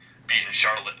having beaten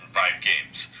Charlotte in 5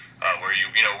 games, where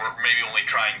we're maybe only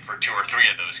trying for 2 or 3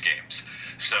 of those games.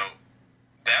 So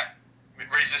that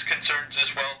raises concerns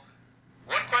as well.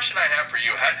 One question I have for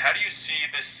you, how do you see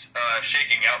this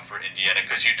shaking out for Indiana?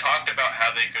 Because you talked about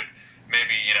how they could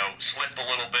maybe, slip a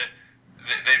little bit.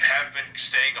 They have been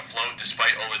staying afloat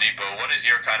despite Oladipo. What is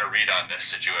your kind of read on this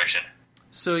situation?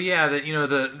 So yeah,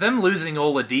 them losing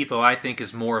Oladipo, I think,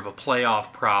 is more of a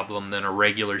playoff problem than a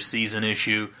regular season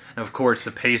issue. And of course,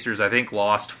 the Pacers, I think,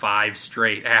 lost 5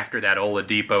 straight after that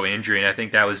Oladipo injury, and I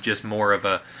think that was just more of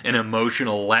an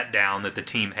emotional letdown that the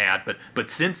team had. But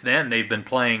since then, they've been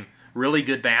playing really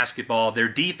good basketball. Their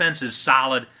defense is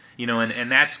solid, and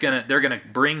they're gonna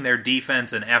bring their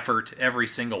defense and effort every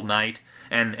single night,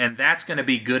 and that's gonna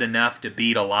be good enough to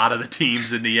beat a lot of the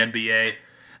teams in the NBA.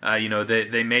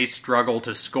 They may struggle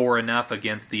to score enough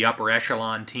against the upper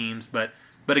echelon teams, but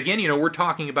again, we're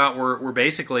talking about we're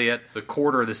basically at the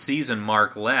quarter of the season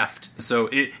mark left, so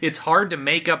it's hard to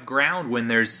make up ground when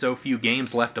there's so few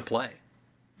games left to play.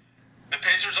 The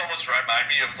Pacers almost remind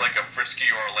me of like a frisky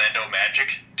Orlando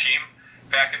Magic team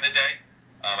back in the day.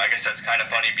 I guess that's kind of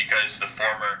funny because the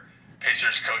former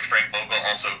Pacers coach Frank Vogel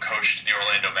also coached the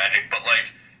Orlando Magic, but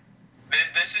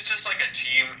this is just like a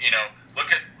team,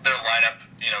 look at their lineup,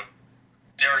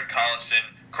 Darren Collison,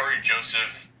 Corey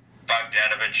Joseph,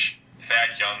 Bogdanovich,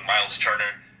 Thad Young, Miles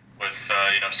Turner, with,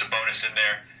 Sabonis in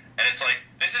there. And it's like,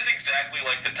 this is exactly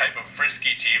like the type of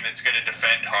frisky team that's going to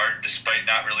defend hard despite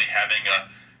not really having a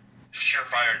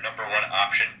surefire number one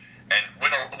option and win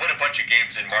a bunch of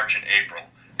games in March and April.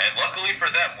 And luckily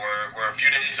for them, we're a few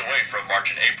days away from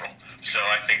March and April. So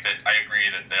I think that I agree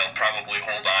that they'll probably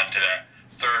hold on to that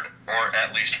third or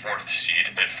at least fourth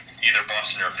seed if either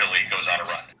Boston or Philly goes on a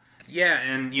run. Yeah,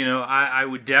 and, I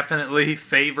would definitely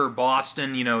favor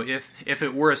Boston, if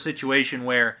it were a situation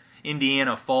where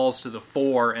Indiana falls to the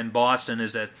 4 and Boston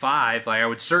is at 5, I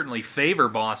would certainly favor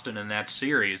Boston in that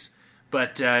series.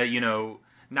 But,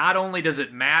 not only does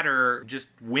it matter just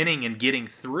winning and getting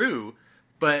through,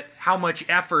 but how much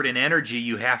effort and energy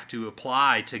you have to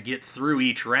apply to get through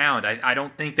each round. I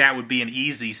don't think that would be an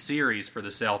easy series for the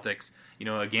Celtics.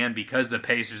 Again, because the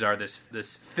Pacers are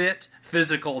this fit,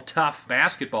 physical, tough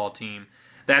basketball team,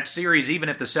 that series, even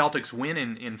if the Celtics win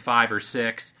in 5 or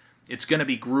 6, it's going to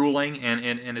be grueling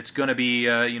and it's going to be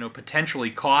potentially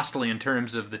costly in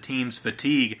terms of the team's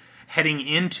fatigue heading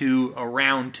into a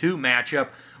round 2 matchup,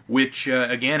 which,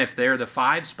 again, if they're the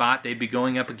 5 spot, they'd be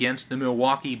going up against the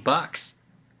Milwaukee Bucks.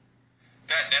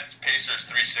 That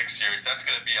Nets-Pacers 3-6 series, that's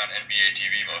going to be on NBA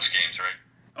TV most games, right?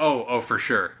 Oh, for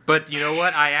sure. But you know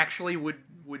what? I actually would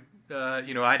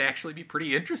I'd actually be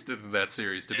pretty interested in that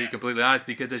series, to be completely honest,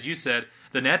 because as you said,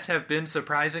 the Nets have been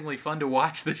surprisingly fun to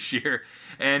watch this year,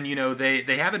 and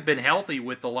they haven't been healthy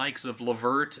with the likes of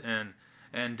LeVert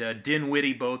and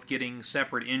Dinwiddie both getting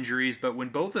separate injuries, but when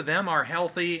both of them are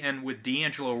healthy, and with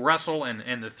D'Angelo Russell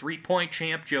and the 3-point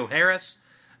champ Joe Harris,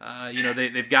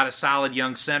 they've got a solid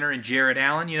young center in Jared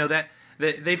Allen. That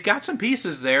they've got some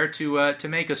pieces there to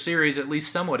make a series at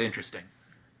least somewhat interesting.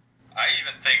 I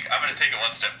even think, I'm going to take it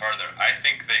one step farther, I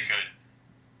think they could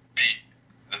beat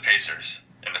the Pacers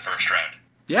in the first round.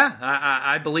 Yeah,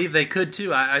 I believe they could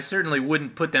too. I certainly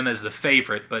wouldn't put them as the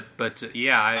favorite, but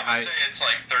yeah. I'm going to say it's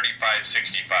like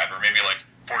 35-65 or maybe like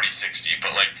 40-60,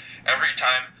 but like every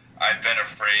time I've been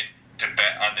afraid to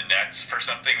bet on the Nets for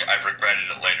something, I've regretted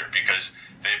it later because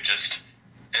they've just,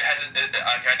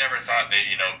 I never thought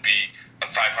they'd, be a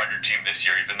 500 team this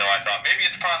year, even though I thought maybe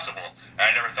it's possible. And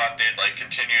I never thought they'd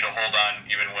continue to hold on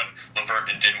even when LeVert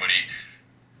and Dinwiddie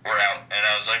were out. And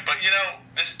I was like, but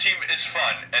this team is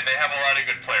fun and they have a lot of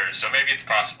good players, so maybe it's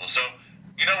possible. So,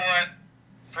 you know what?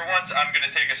 For once, I'm going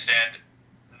to take a stand.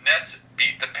 Nets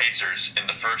beat the Pacers in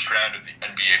the first round of the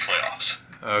NBA playoffs.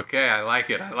 Okay, I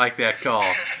like it. I like that call.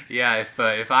 Yeah, if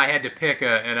I had to pick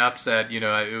an upset,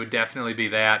 it would definitely be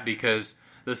that, because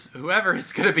whoever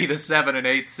is going to be the 7 and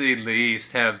 8 seed in the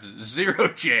East have zero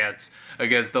chance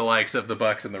against the likes of the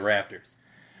Bucks and the Raptors.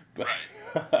 But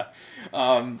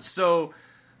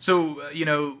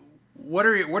what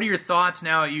are your thoughts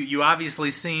now? You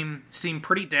obviously seem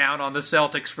pretty down on the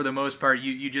Celtics for the most part.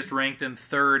 You just ranked them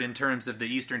 3rd in terms of the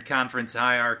Eastern Conference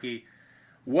hierarchy.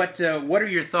 What are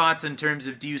your thoughts in terms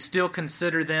of, do you still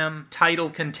consider them title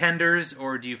contenders,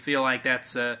 or do you feel like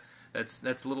that's a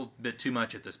little bit too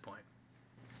much at this point?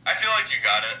 I feel like you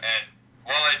got it, and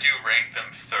while I do rank them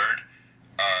 3rd,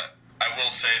 I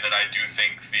will say that I do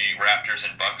think the Raptors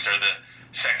and Bucks are the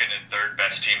 2nd and 3rd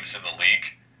best teams in the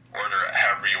league. Order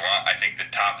however you want. I think the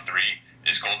top 3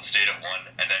 is Golden State at 1,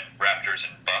 and then Raptors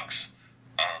and Bucks.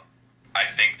 I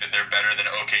think that they're better than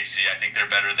OKC. I think they're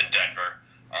better than Denver.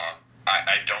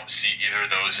 I don't see either of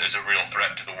those as a real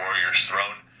threat to the Warriors'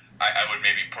 throne. I would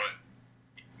maybe put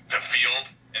the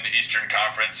field in the Eastern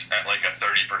Conference at like a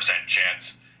 30%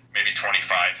 chance, maybe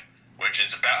 25, which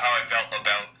is about how I felt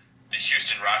about the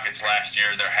Houston Rockets last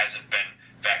year. There hasn't been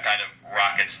that kind of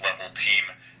Rockets-level team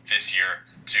this year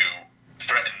to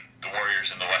threaten the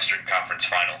Warriors in the Western Conference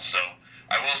Finals. So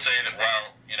I will say that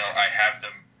while, I have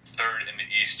them 3rd in the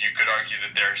East, you could argue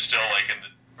that they're still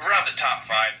around the top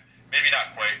 5. Maybe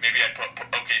not quite. Maybe I'd put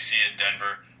OKC and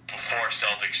Denver before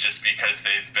Celtics just because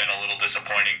they've been a little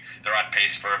disappointing. They're on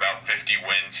pace for about 50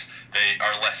 wins. They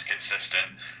are less consistent.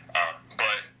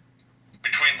 But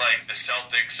between the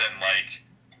Celtics and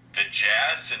the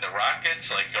Jazz and the Rockets,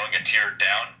 going a tier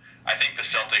down, I think the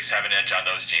Celtics have an edge on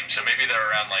those teams. So maybe they're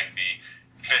around the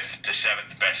 5th to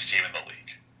 7th best team in the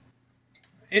league.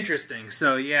 Interesting.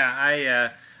 So yeah,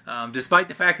 I despite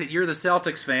the fact that you're the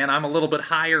Celtics fan, I'm a little bit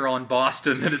higher on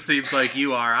Boston than it seems like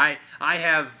you are. I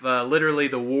have literally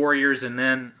the Warriors and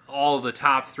then all of the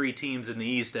top 3 teams in the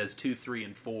East as 2, 3,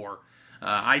 and 4.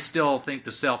 I still think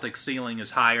the Celtics ceiling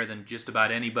is higher than just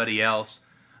about anybody else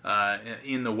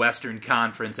in the Western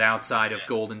Conference outside of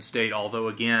Golden State, although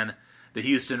again, the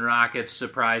Houston Rockets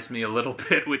surprised me a little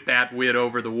bit with that win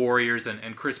over the Warriors,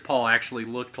 and Chris Paul actually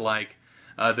looked like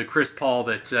the Chris Paul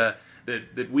that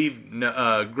that we've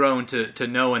grown to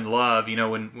know and love. You know,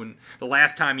 when the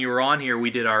last time you were on here, we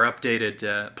did our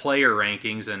updated player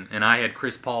rankings, and I had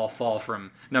Chris Paul fall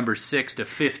from number 6 to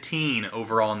 15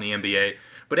 overall in the NBA.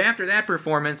 But after that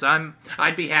performance,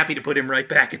 I'd be happy to put him right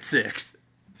back at 6.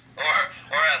 Or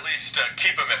at least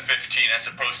keep him at 15 as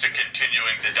opposed to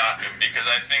continuing to dock him, because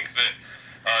I think that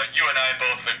you and I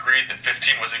both agreed that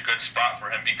 15 was a good spot for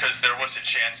him, because there was a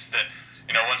chance that,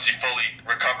 you know, once he fully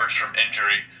recovers from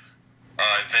injury,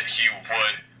 that he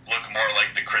would look more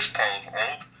like the Chris Paul of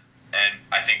old, and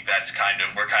I think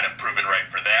we're kind of proven right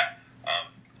for that.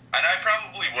 And I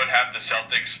probably would have the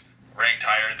Celtics ranked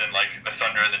higher than like the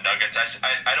Thunder and the Nuggets.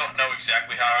 I don't know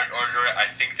exactly how I'd order it. I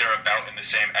think they're about in the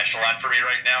same echelon for me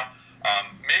right now.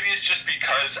 Maybe it's just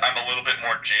because I'm a little bit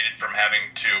more jaded from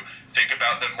having to think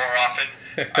about them more often.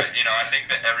 I think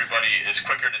that everybody is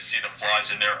quicker to see the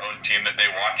flaws in their own team that they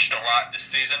watched a lot this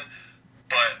season,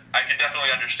 but I can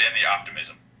definitely understand the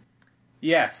optimism.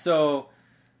 Yeah, so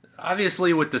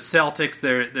obviously with the Celtics,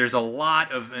 there's a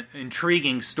lot of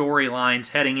intriguing storylines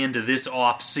heading into this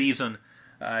off season.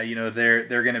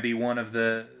 They're going to be one of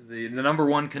the number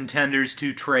one contenders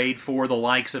to trade for the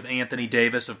likes of Anthony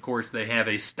Davis. Of course, they have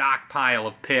a stockpile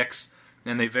of picks,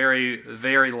 and they very,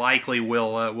 very likely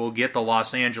will get the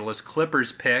Los Angeles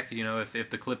Clippers pick. You know, if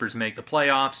the Clippers make the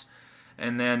playoffs,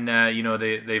 and then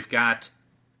they've got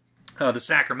the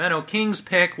Sacramento Kings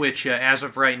pick, which as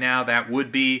of right now that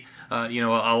would be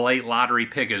a late lottery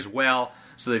pick as well.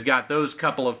 So they've got those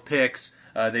couple of picks.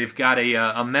 They've got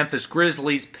a Memphis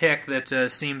Grizzlies pick that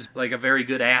seems like a very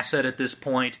good asset at this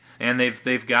point, and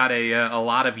they've got a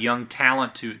lot of young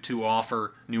talent to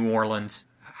offer New Orleans.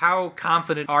 How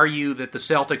confident are you that the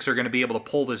Celtics are going to be able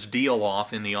to pull this deal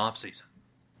off in the offseason?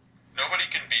 Nobody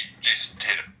can beat Jason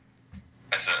Tatum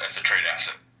as a trade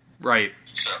asset. Right.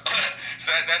 So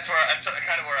that's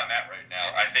kind of where I'm at right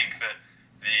now. I think that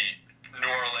the New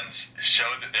Orleans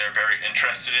showed that they're very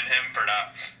interested in him for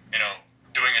not,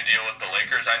 doing a deal with the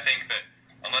Lakers. I think that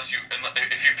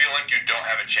if you feel like you don't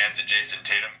have a chance at Jason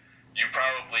Tatum, you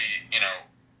probably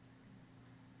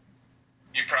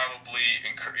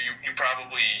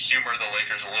humor the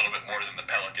Lakers a little bit more than the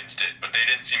Pelicans did, but they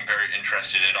didn't seem very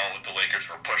interested at all with the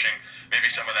Lakers were pushing. Maybe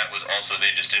some of that was also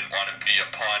they just didn't want to be a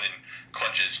pawn in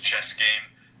Clutch's chess game.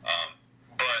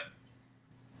 But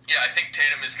yeah, I think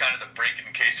Tatum is kind of the break in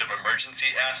case of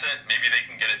emergency asset. Maybe they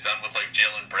can get it done with like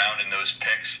Jaylen Brown and those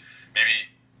picks.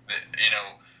 Maybe,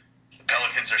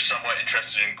 Pelicans are somewhat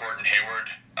interested in Gordon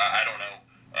Hayward. I don't know.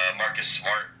 Marcus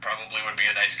Smart probably would be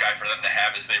a nice guy for them to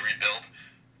have as they rebuild.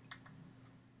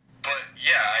 But,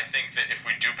 yeah, I think that if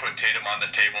we do put Tatum on the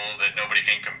table, that nobody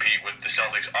can compete with the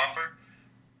Celtics offer.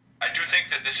 I do think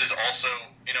that this is also,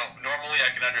 normally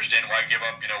I can understand why give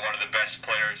up, one of the best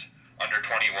players under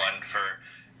 21 for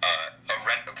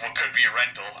what could be a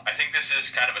rental. I think this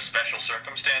is kind of a special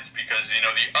circumstance because,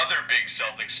 the other big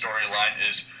Celtics storyline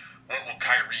is what will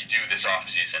Kyrie do this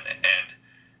offseason? And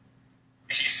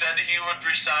he said he would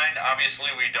resign. Obviously,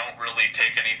 we don't really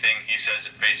take anything he says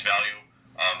at face value.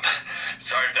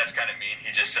 Sorry if that's kind of mean.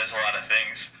 He just says a lot of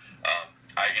things.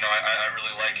 I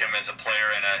really like him as a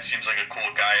player, and seems like a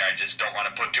cool guy. I just don't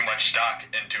want to put too much stock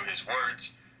into his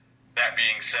words. That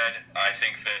being said, I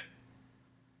think that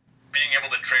being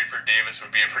able to trade for Davis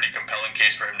would be a pretty compelling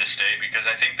case for him to stay, because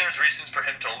I think there's reasons for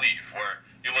him to leave, where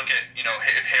you look at,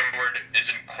 if Hayward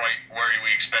isn't quite where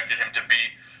we expected him to be,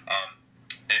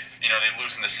 if, they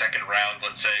lose in the second round,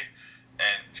 let's say,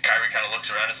 and Kyrie kind of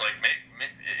looks around and is like,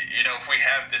 if we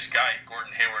have this guy,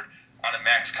 Gordon Hayward, on a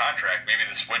max contract, maybe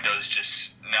this window is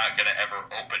just not going to ever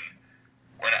open,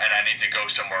 and I need to go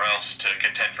somewhere else to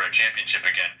contend for a championship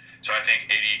again. So I think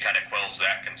AD kind of quells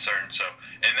that concern. So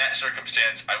in that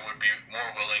circumstance, I would be more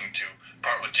willing to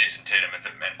part with Jason Tatum if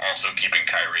it meant also keeping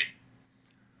Kyrie.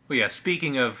 Well, yeah,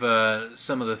 speaking of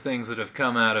some of the things that have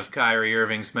come out of Kyrie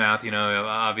Irving's mouth,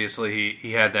 obviously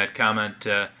he had that comment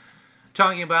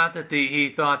talking about that he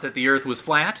thought that the earth was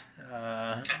flat,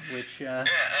 which... Yeah,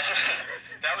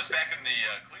 that was back in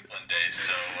the Cleveland days,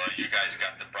 so you guys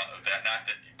got the brunt of that. Not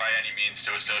that by any means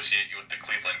to associate you with the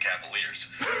Cleveland Cavaliers,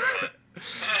 but...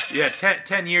 Yeah,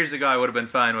 10 years ago I would have been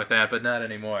fine with that, but not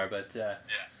anymore. But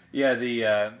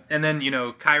and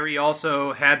then Kyrie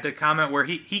also had the comment where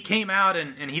he came out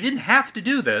and he didn't have to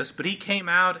do this, but he came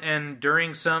out and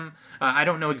during some I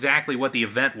don't know exactly what the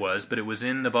event was, but it was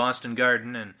in the Boston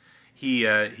Garden, and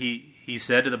he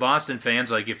said to the Boston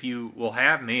fans, like, if you will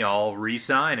have me, I'll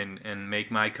re-sign and make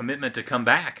my commitment to come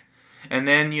back. And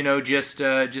then just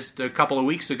a couple of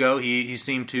weeks ago he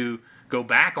seemed to go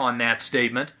back on that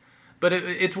statement. But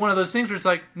it's one of those things where it's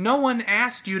like, no one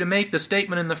asked you to make the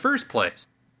statement in the first place.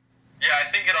 Yeah, I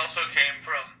think it also came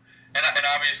from, And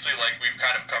obviously, like, we've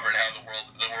kind of covered how the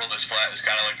world is flat is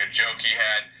kind of like a joke he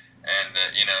had, and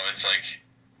it's like,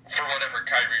 for whatever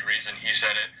Kyrie reason he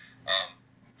said it.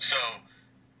 So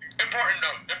important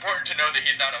to know that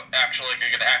he's not an actual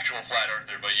flat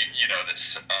earther, but you know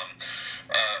this.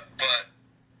 But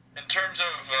in terms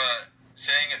of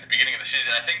saying at the beginning of the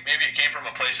season, I think maybe it came from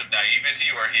a place of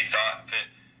naivety where he thought that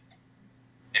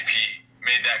if he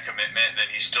made that commitment, then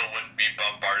he still wouldn't be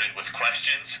bombarded with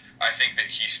questions. I think that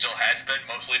he still has been,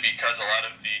 mostly because a lot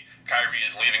of the Kyrie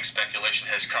is leaving speculation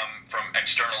has come from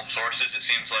external sources. It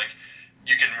seems like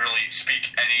you can really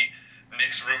speak any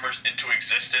Knicks rumors into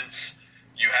existence.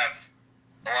 You have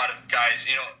a lot of guys,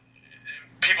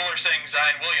 people are saying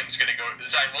Zion Williamson's going to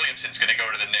go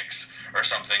to the Knicks or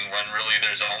something, when really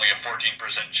there's only a 14%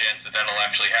 chance that that'll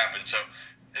actually happen. So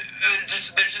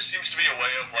there just seems to be a way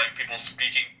of, like, people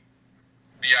speaking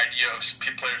the idea of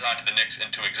players onto the Knicks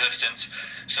into existence.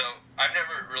 So I've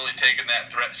never really taken that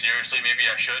threat seriously. Maybe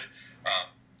I should.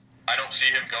 I don't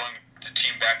see him going to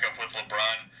team back up with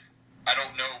LeBron. I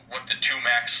don't know what the 2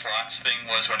 max slots thing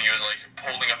was when he was, like,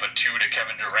 holding up a 2 to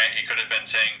Kevin Durant. He could have been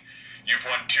saying, "You've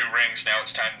won 2 rings, now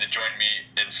it's time to join me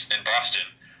in Boston."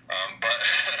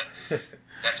 But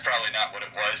that's probably not what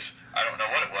it was. I don't know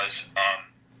what it was.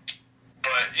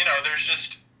 But, there's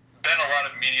just been a lot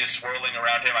of media swirling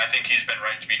around him. I think he's been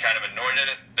right to be kind of annoyed at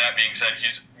it. That being said,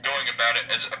 he's going about it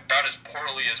about as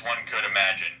poorly as one could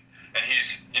imagine. And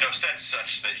he's, said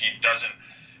such that he doesn't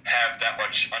have that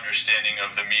much understanding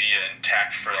of the media and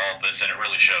tact for all this, and it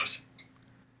really shows.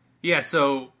 Yeah,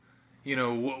 so,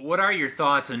 what are your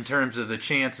thoughts in terms of the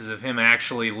chances of him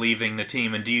actually leaving the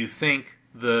team? And do you think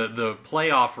the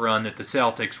playoff run that the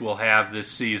Celtics will have this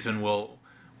season will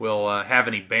have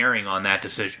any bearing on that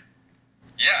decision?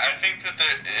 Yeah, I think that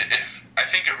I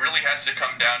think it really has to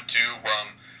come down to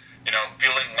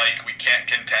feeling like we can't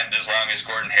contend as long as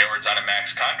Gordon Hayward's on a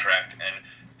max contract, and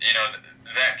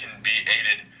that can be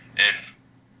aided if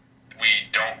we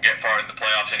don't get far in the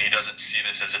playoffs and he doesn't see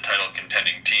this as a title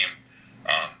contending team,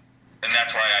 and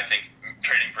that's why I think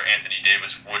trading for Anthony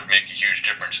Davis would make a huge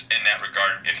difference in that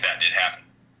regard if that did happen.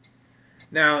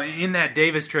 Now, in that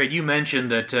Davis trade, you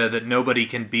mentioned that nobody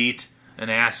can beat an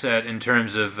asset in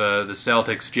terms of the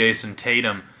Celtics' Jason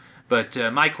Tatum. But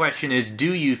my question is,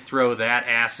 do you throw that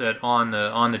asset on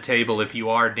the table if you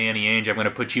are Danny Ainge? I'm going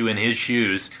to put you in his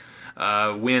shoes.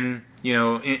 When,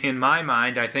 in my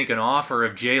mind, I think an offer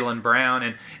of Jaylen Brown,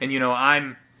 and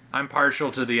I'm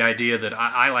partial to the idea that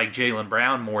I like Jaylen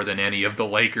Brown more than any of the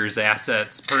Lakers'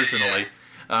 assets personally.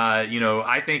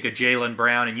 I think a Jaylen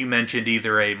Brown, and you mentioned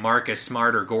either a Marcus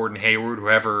Smart or Gordon Hayward,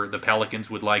 whoever the Pelicans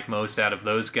would like most out of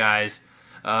those guys,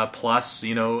 plus,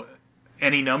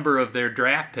 any number of their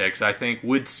draft picks, I think,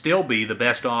 would still be the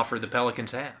best offer the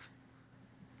Pelicans have.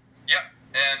 Yep,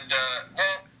 and,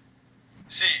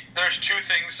 there's 2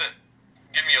 things that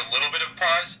give me a little bit of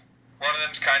pause. One of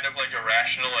them's kind of like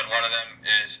irrational, and one of them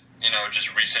is,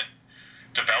 just recent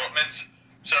developments.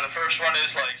 So the first one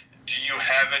is, like, do you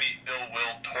have any ill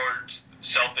will towards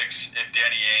Celtics if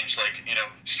Danny Ainge,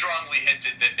 strongly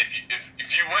hinted that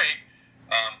if you wait,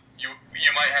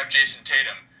 you might have Jason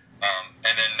Tatum,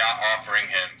 and then not offering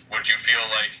him? Would you feel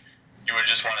like you would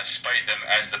just want to spite them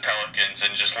as the Pelicans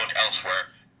and just look elsewhere?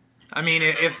 I mean,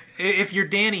 if you're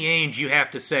Danny Ainge, you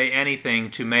have to say anything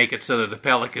to make it so that the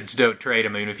Pelicans don't trade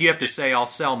him. I mean, if you have to say, "I'll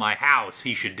sell my house,"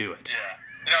 he should do it. Yeah.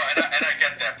 And I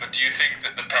get that, but do you think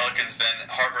that the Pelicans then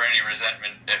harbor any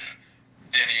resentment if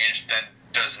Danny Ainge then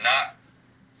does not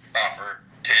offer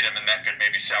Tatum, and that could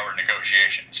maybe sour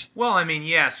negotiations? Well, I mean,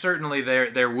 yeah, certainly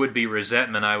there would be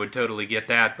resentment. I would totally get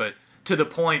that, but to the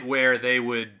point where they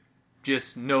would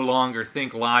just no longer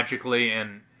think logically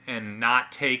and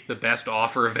not take the best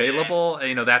offer available,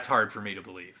 that's hard for me to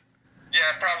believe. Yeah,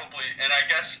 probably, and I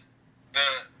guess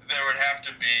there would have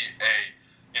to be a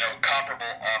comparable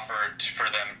offer for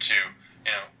them to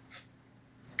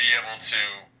be able to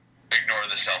ignore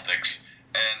the Celtics.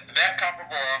 And that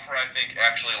comparable offer, I think,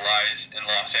 actually lies in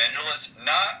Los Angeles,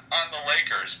 not on the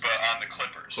Lakers, but on the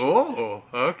Clippers. Oh,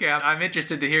 okay. I'm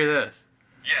interested to hear this.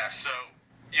 Yeah, so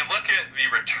you look at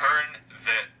the return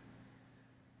that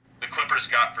the Clippers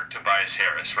got for Tobias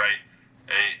Harris, right?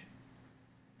 A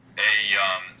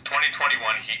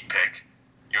 2021 Heat pick.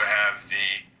 You have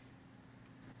the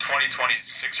 2020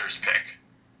 Sixers pick.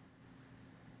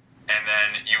 And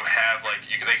then you have,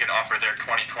 they can offer their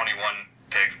 2021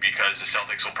 pick because the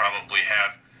Celtics will probably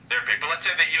have their pick. But let's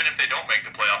say that even if they don't make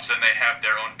the playoffs, then they have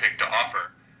their own pick to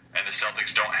offer, and the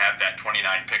Celtics don't have that 29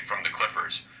 pick from the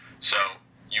Clippers. So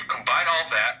you combine all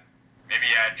that, maybe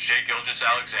add Shai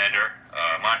Gilgeous-Alexander,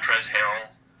 Montrezl Harrell.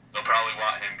 They'll probably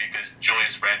want him because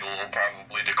Julius Randle will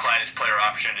probably decline his player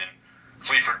option, and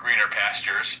flee for greener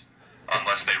pastures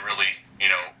unless they really,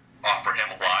 offer him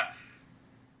a lot.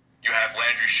 You have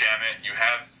Landry Shamet. You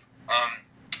have,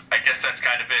 I guess that's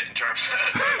kind of it in terms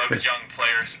of young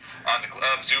players on the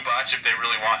Zubac if they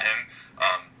really want him.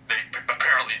 They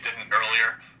apparently didn't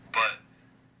earlier, but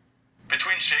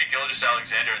between Shai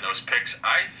Gilgeous-Alexander and those picks,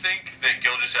 I think that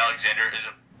Gilgeous-Alexander is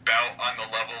about on the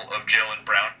level of Jaylen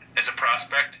Brown as a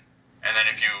prospect. And then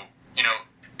if you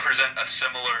present a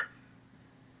similar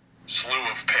slew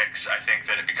of picks, I think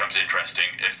that it becomes interesting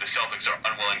if the Celtics are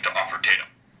unwilling to offer Tatum.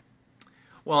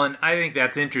 Well, and I think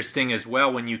that's interesting as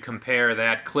well when you compare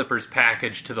that Clippers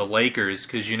package to the Lakers,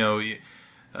 because,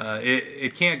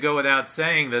 it can't go without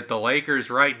saying that the Lakers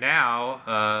right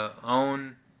now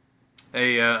own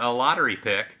a lottery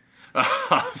pick.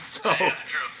 So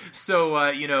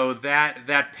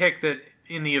that pick that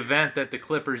in the event that the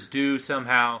Clippers do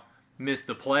somehow miss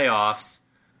the playoffs,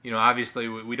 obviously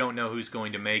we don't know who's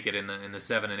going to make it in the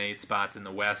 7 and 8 spots in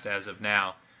the West as of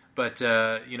now. But,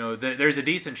 there's a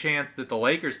decent chance that the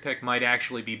Lakers pick might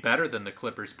actually be better than the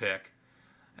Clippers pick.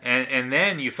 And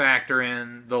then you factor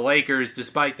in the Lakers,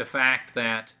 despite the fact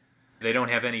that they don't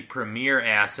have any premier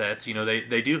assets.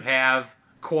 They do have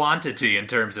quantity in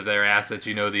terms of their assets.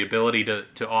 The ability to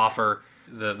offer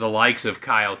the likes of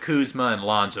Kyle Kuzma and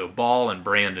Lonzo Ball and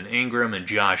Brandon Ingram and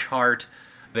Josh Hart.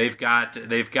 They've got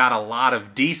a lot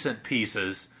of decent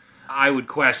pieces. I would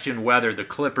question whether the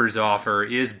Clippers offer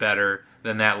is better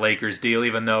than that Lakers deal,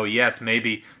 even though, yes,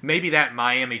 maybe that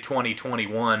Miami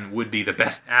 2021 would be the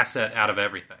best asset out of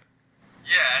everything.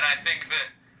 Yeah, and I think that,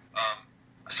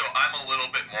 so I'm a little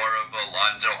bit more of a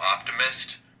Lonzo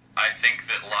optimist. I think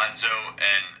that Lonzo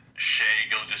and Shai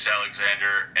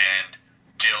Gilgeous-Alexander and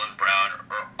Jaylen Brown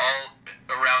are all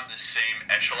around the same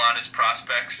echelon as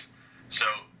prospects. So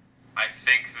I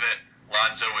think that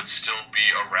Lonzo would still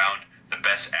be around the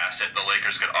best asset the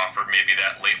Lakers could offer, maybe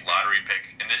that late lottery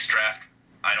pick. In this draft,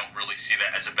 I don't really see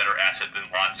that as a better asset than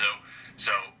Lonzo.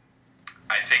 So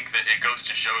I think that it goes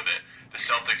to show that the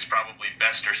Celtics probably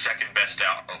best or second best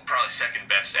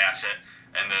asset,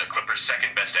 and the Clippers'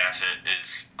 second best asset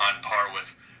is on par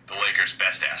with the Lakers'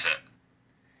 best asset.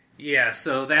 Yeah,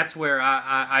 so that's where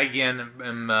I again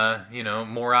am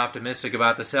more optimistic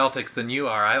about the Celtics than you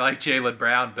are. I like Jaylen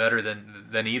Brown better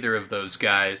than either of those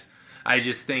guys. I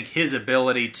just think his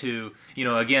ability to,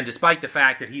 again, despite the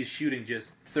fact that he's shooting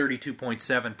just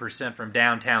 32.7% from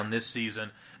downtown this season,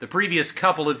 the previous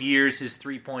couple of years his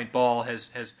three-point ball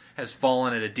has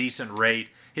fallen at a decent rate.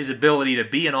 His ability to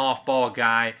be an off-ball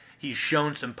guy, he's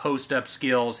shown some post-up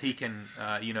skills. He can,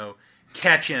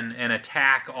 catch and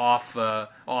attack off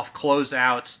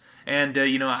closeouts. And,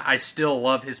 I still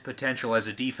love his potential as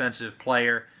a defensive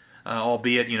player.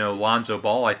 Albeit, Lonzo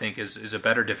Ball, I think, is a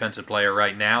better defensive player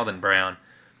right now than Brown.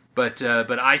 But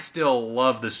I still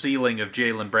love the ceiling of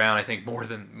Jaylen Brown, I think, more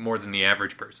than the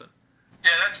average person.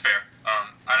 Yeah, that's fair.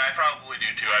 And I probably do,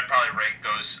 too. I'd probably rank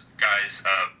those guys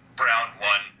Brown 1,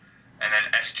 and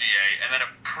then SGA, and then a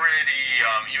pretty,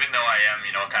 even though I am,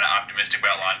 kind of optimistic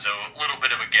about Lonzo, a little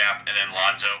bit of a gap, and then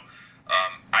Lonzo.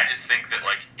 I just think that,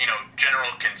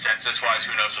 general consensus-wise,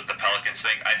 who knows what the Pelicans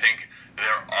think, I think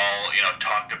they're all,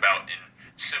 talked about in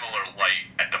similar light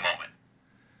at the moment.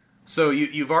 So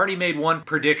you've already made one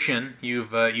prediction.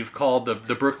 You've called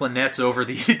the Brooklyn Nets over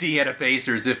the Indiana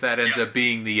Pacers if that ends up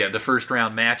being the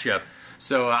first-round matchup.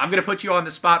 So I'm going to put you on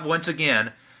the spot once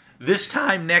again. This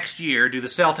time next year, do the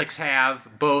Celtics have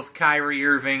both Kyrie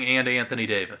Irving and Anthony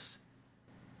Davis?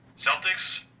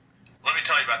 Celtics? Let me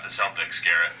tell you about the Celtics,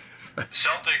 Garrett.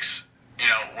 Celtics,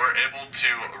 were able to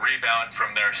rebound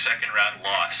from their second-round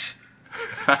loss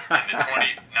in the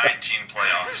 2019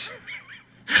 playoffs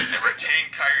and retain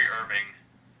Kyrie Irving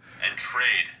and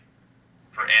trade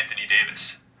for Anthony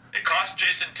Davis. It cost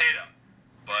Jason Tatum,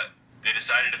 but they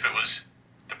decided if it was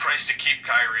the price to keep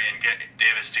Kyrie and get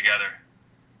Davis together,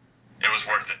 it was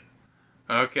worth it.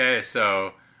 Okay,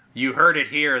 so you heard it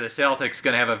here. The Celtics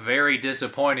going to have a very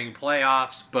disappointing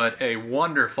playoffs, but a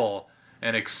wonderful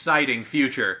and exciting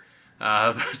future.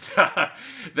 That's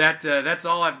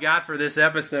all I've got for this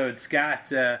episode, Scott.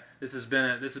 This has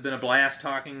been a blast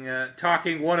talking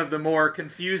one of the more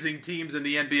confusing teams in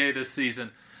the NBA this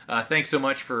season. Thanks so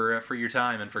much for your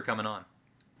time and for coming on.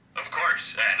 Of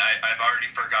course, and I've already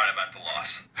forgot about the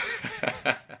loss.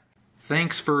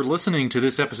 Thanks for listening to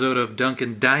this episode of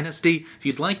Duncan Dynasty. If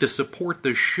you'd like to support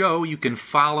the show, you can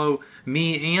follow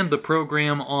me and the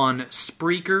program on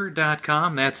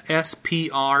Spreaker.com. That's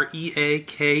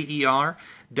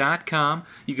Spreaker.com.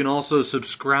 You can also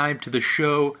subscribe to the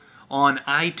show on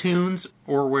iTunes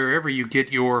or wherever you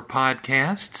get your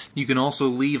podcasts. You can also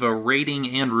leave a rating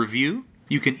and review.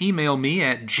 You can email me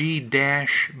at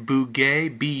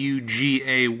g-bugay,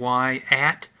 B-U-G-A-Y,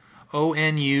 at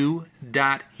onu.edu.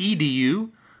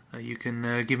 You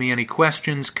can give me any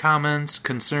questions, comments,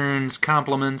 concerns,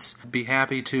 compliments. Be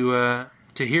happy to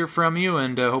hear from you,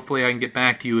 and hopefully I can get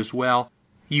back to you as well.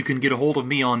 You can get a hold of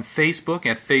me on Facebook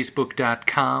at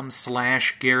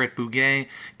facebook.com/Garrett Bugay.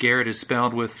 Garrett is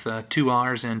spelled with 2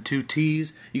 R's and 2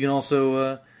 T's. You can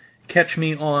also catch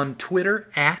me on Twitter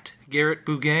at Garrett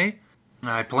Bugay.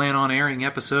 I plan on airing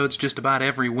episodes just about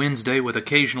every Wednesday with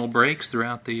occasional breaks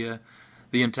throughout the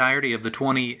entirety of the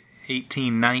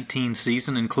 2018-19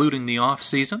 season, including the off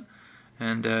season.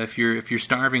 And if you're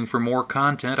starving for more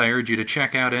content, I urge you to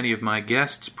check out any of my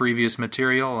guests' previous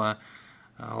material. A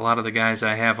lot of the guys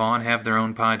I have on have their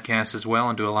own podcasts as well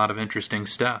and do a lot of interesting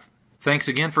stuff. Thanks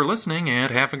again for listening,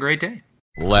 and have a great day.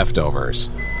 Leftovers.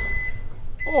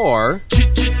 Or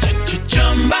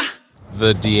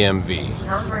the DMV.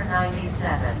 Number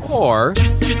 97. Or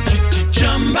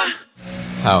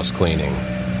house cleaning.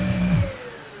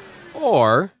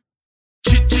 Or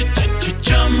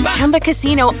Chumba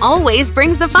Casino always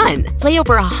brings the fun. Play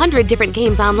over 100 different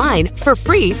games online for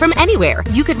free from anywhere.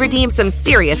 You could redeem some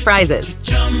serious prizes.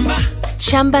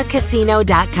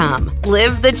 ChumbaCasino.com.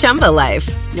 Live the Chumba life.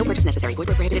 No purchase necessary. Void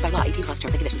where prohibited by law. 18+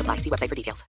 terms and conditions apply. See website for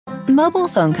details. Mobile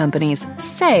phone companies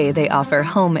say they offer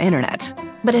home internet.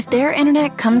 But if their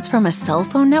internet comes from a cell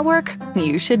phone network,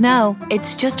 you should know.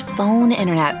 It's just phone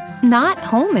internet, not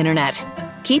home internet.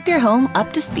 Keep your home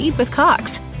up to speed with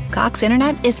Cox. Cox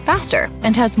Internet is faster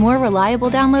and has more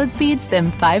reliable download speeds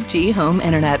than 5G home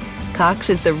internet. Cox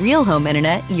is the real home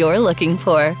internet you're looking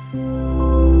for.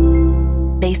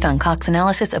 Based on Cox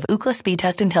analysis of Ookla speed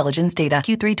test intelligence data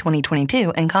Q3 2022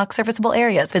 and Cox serviceable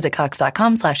areas, visit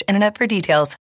cox.com/internet for details.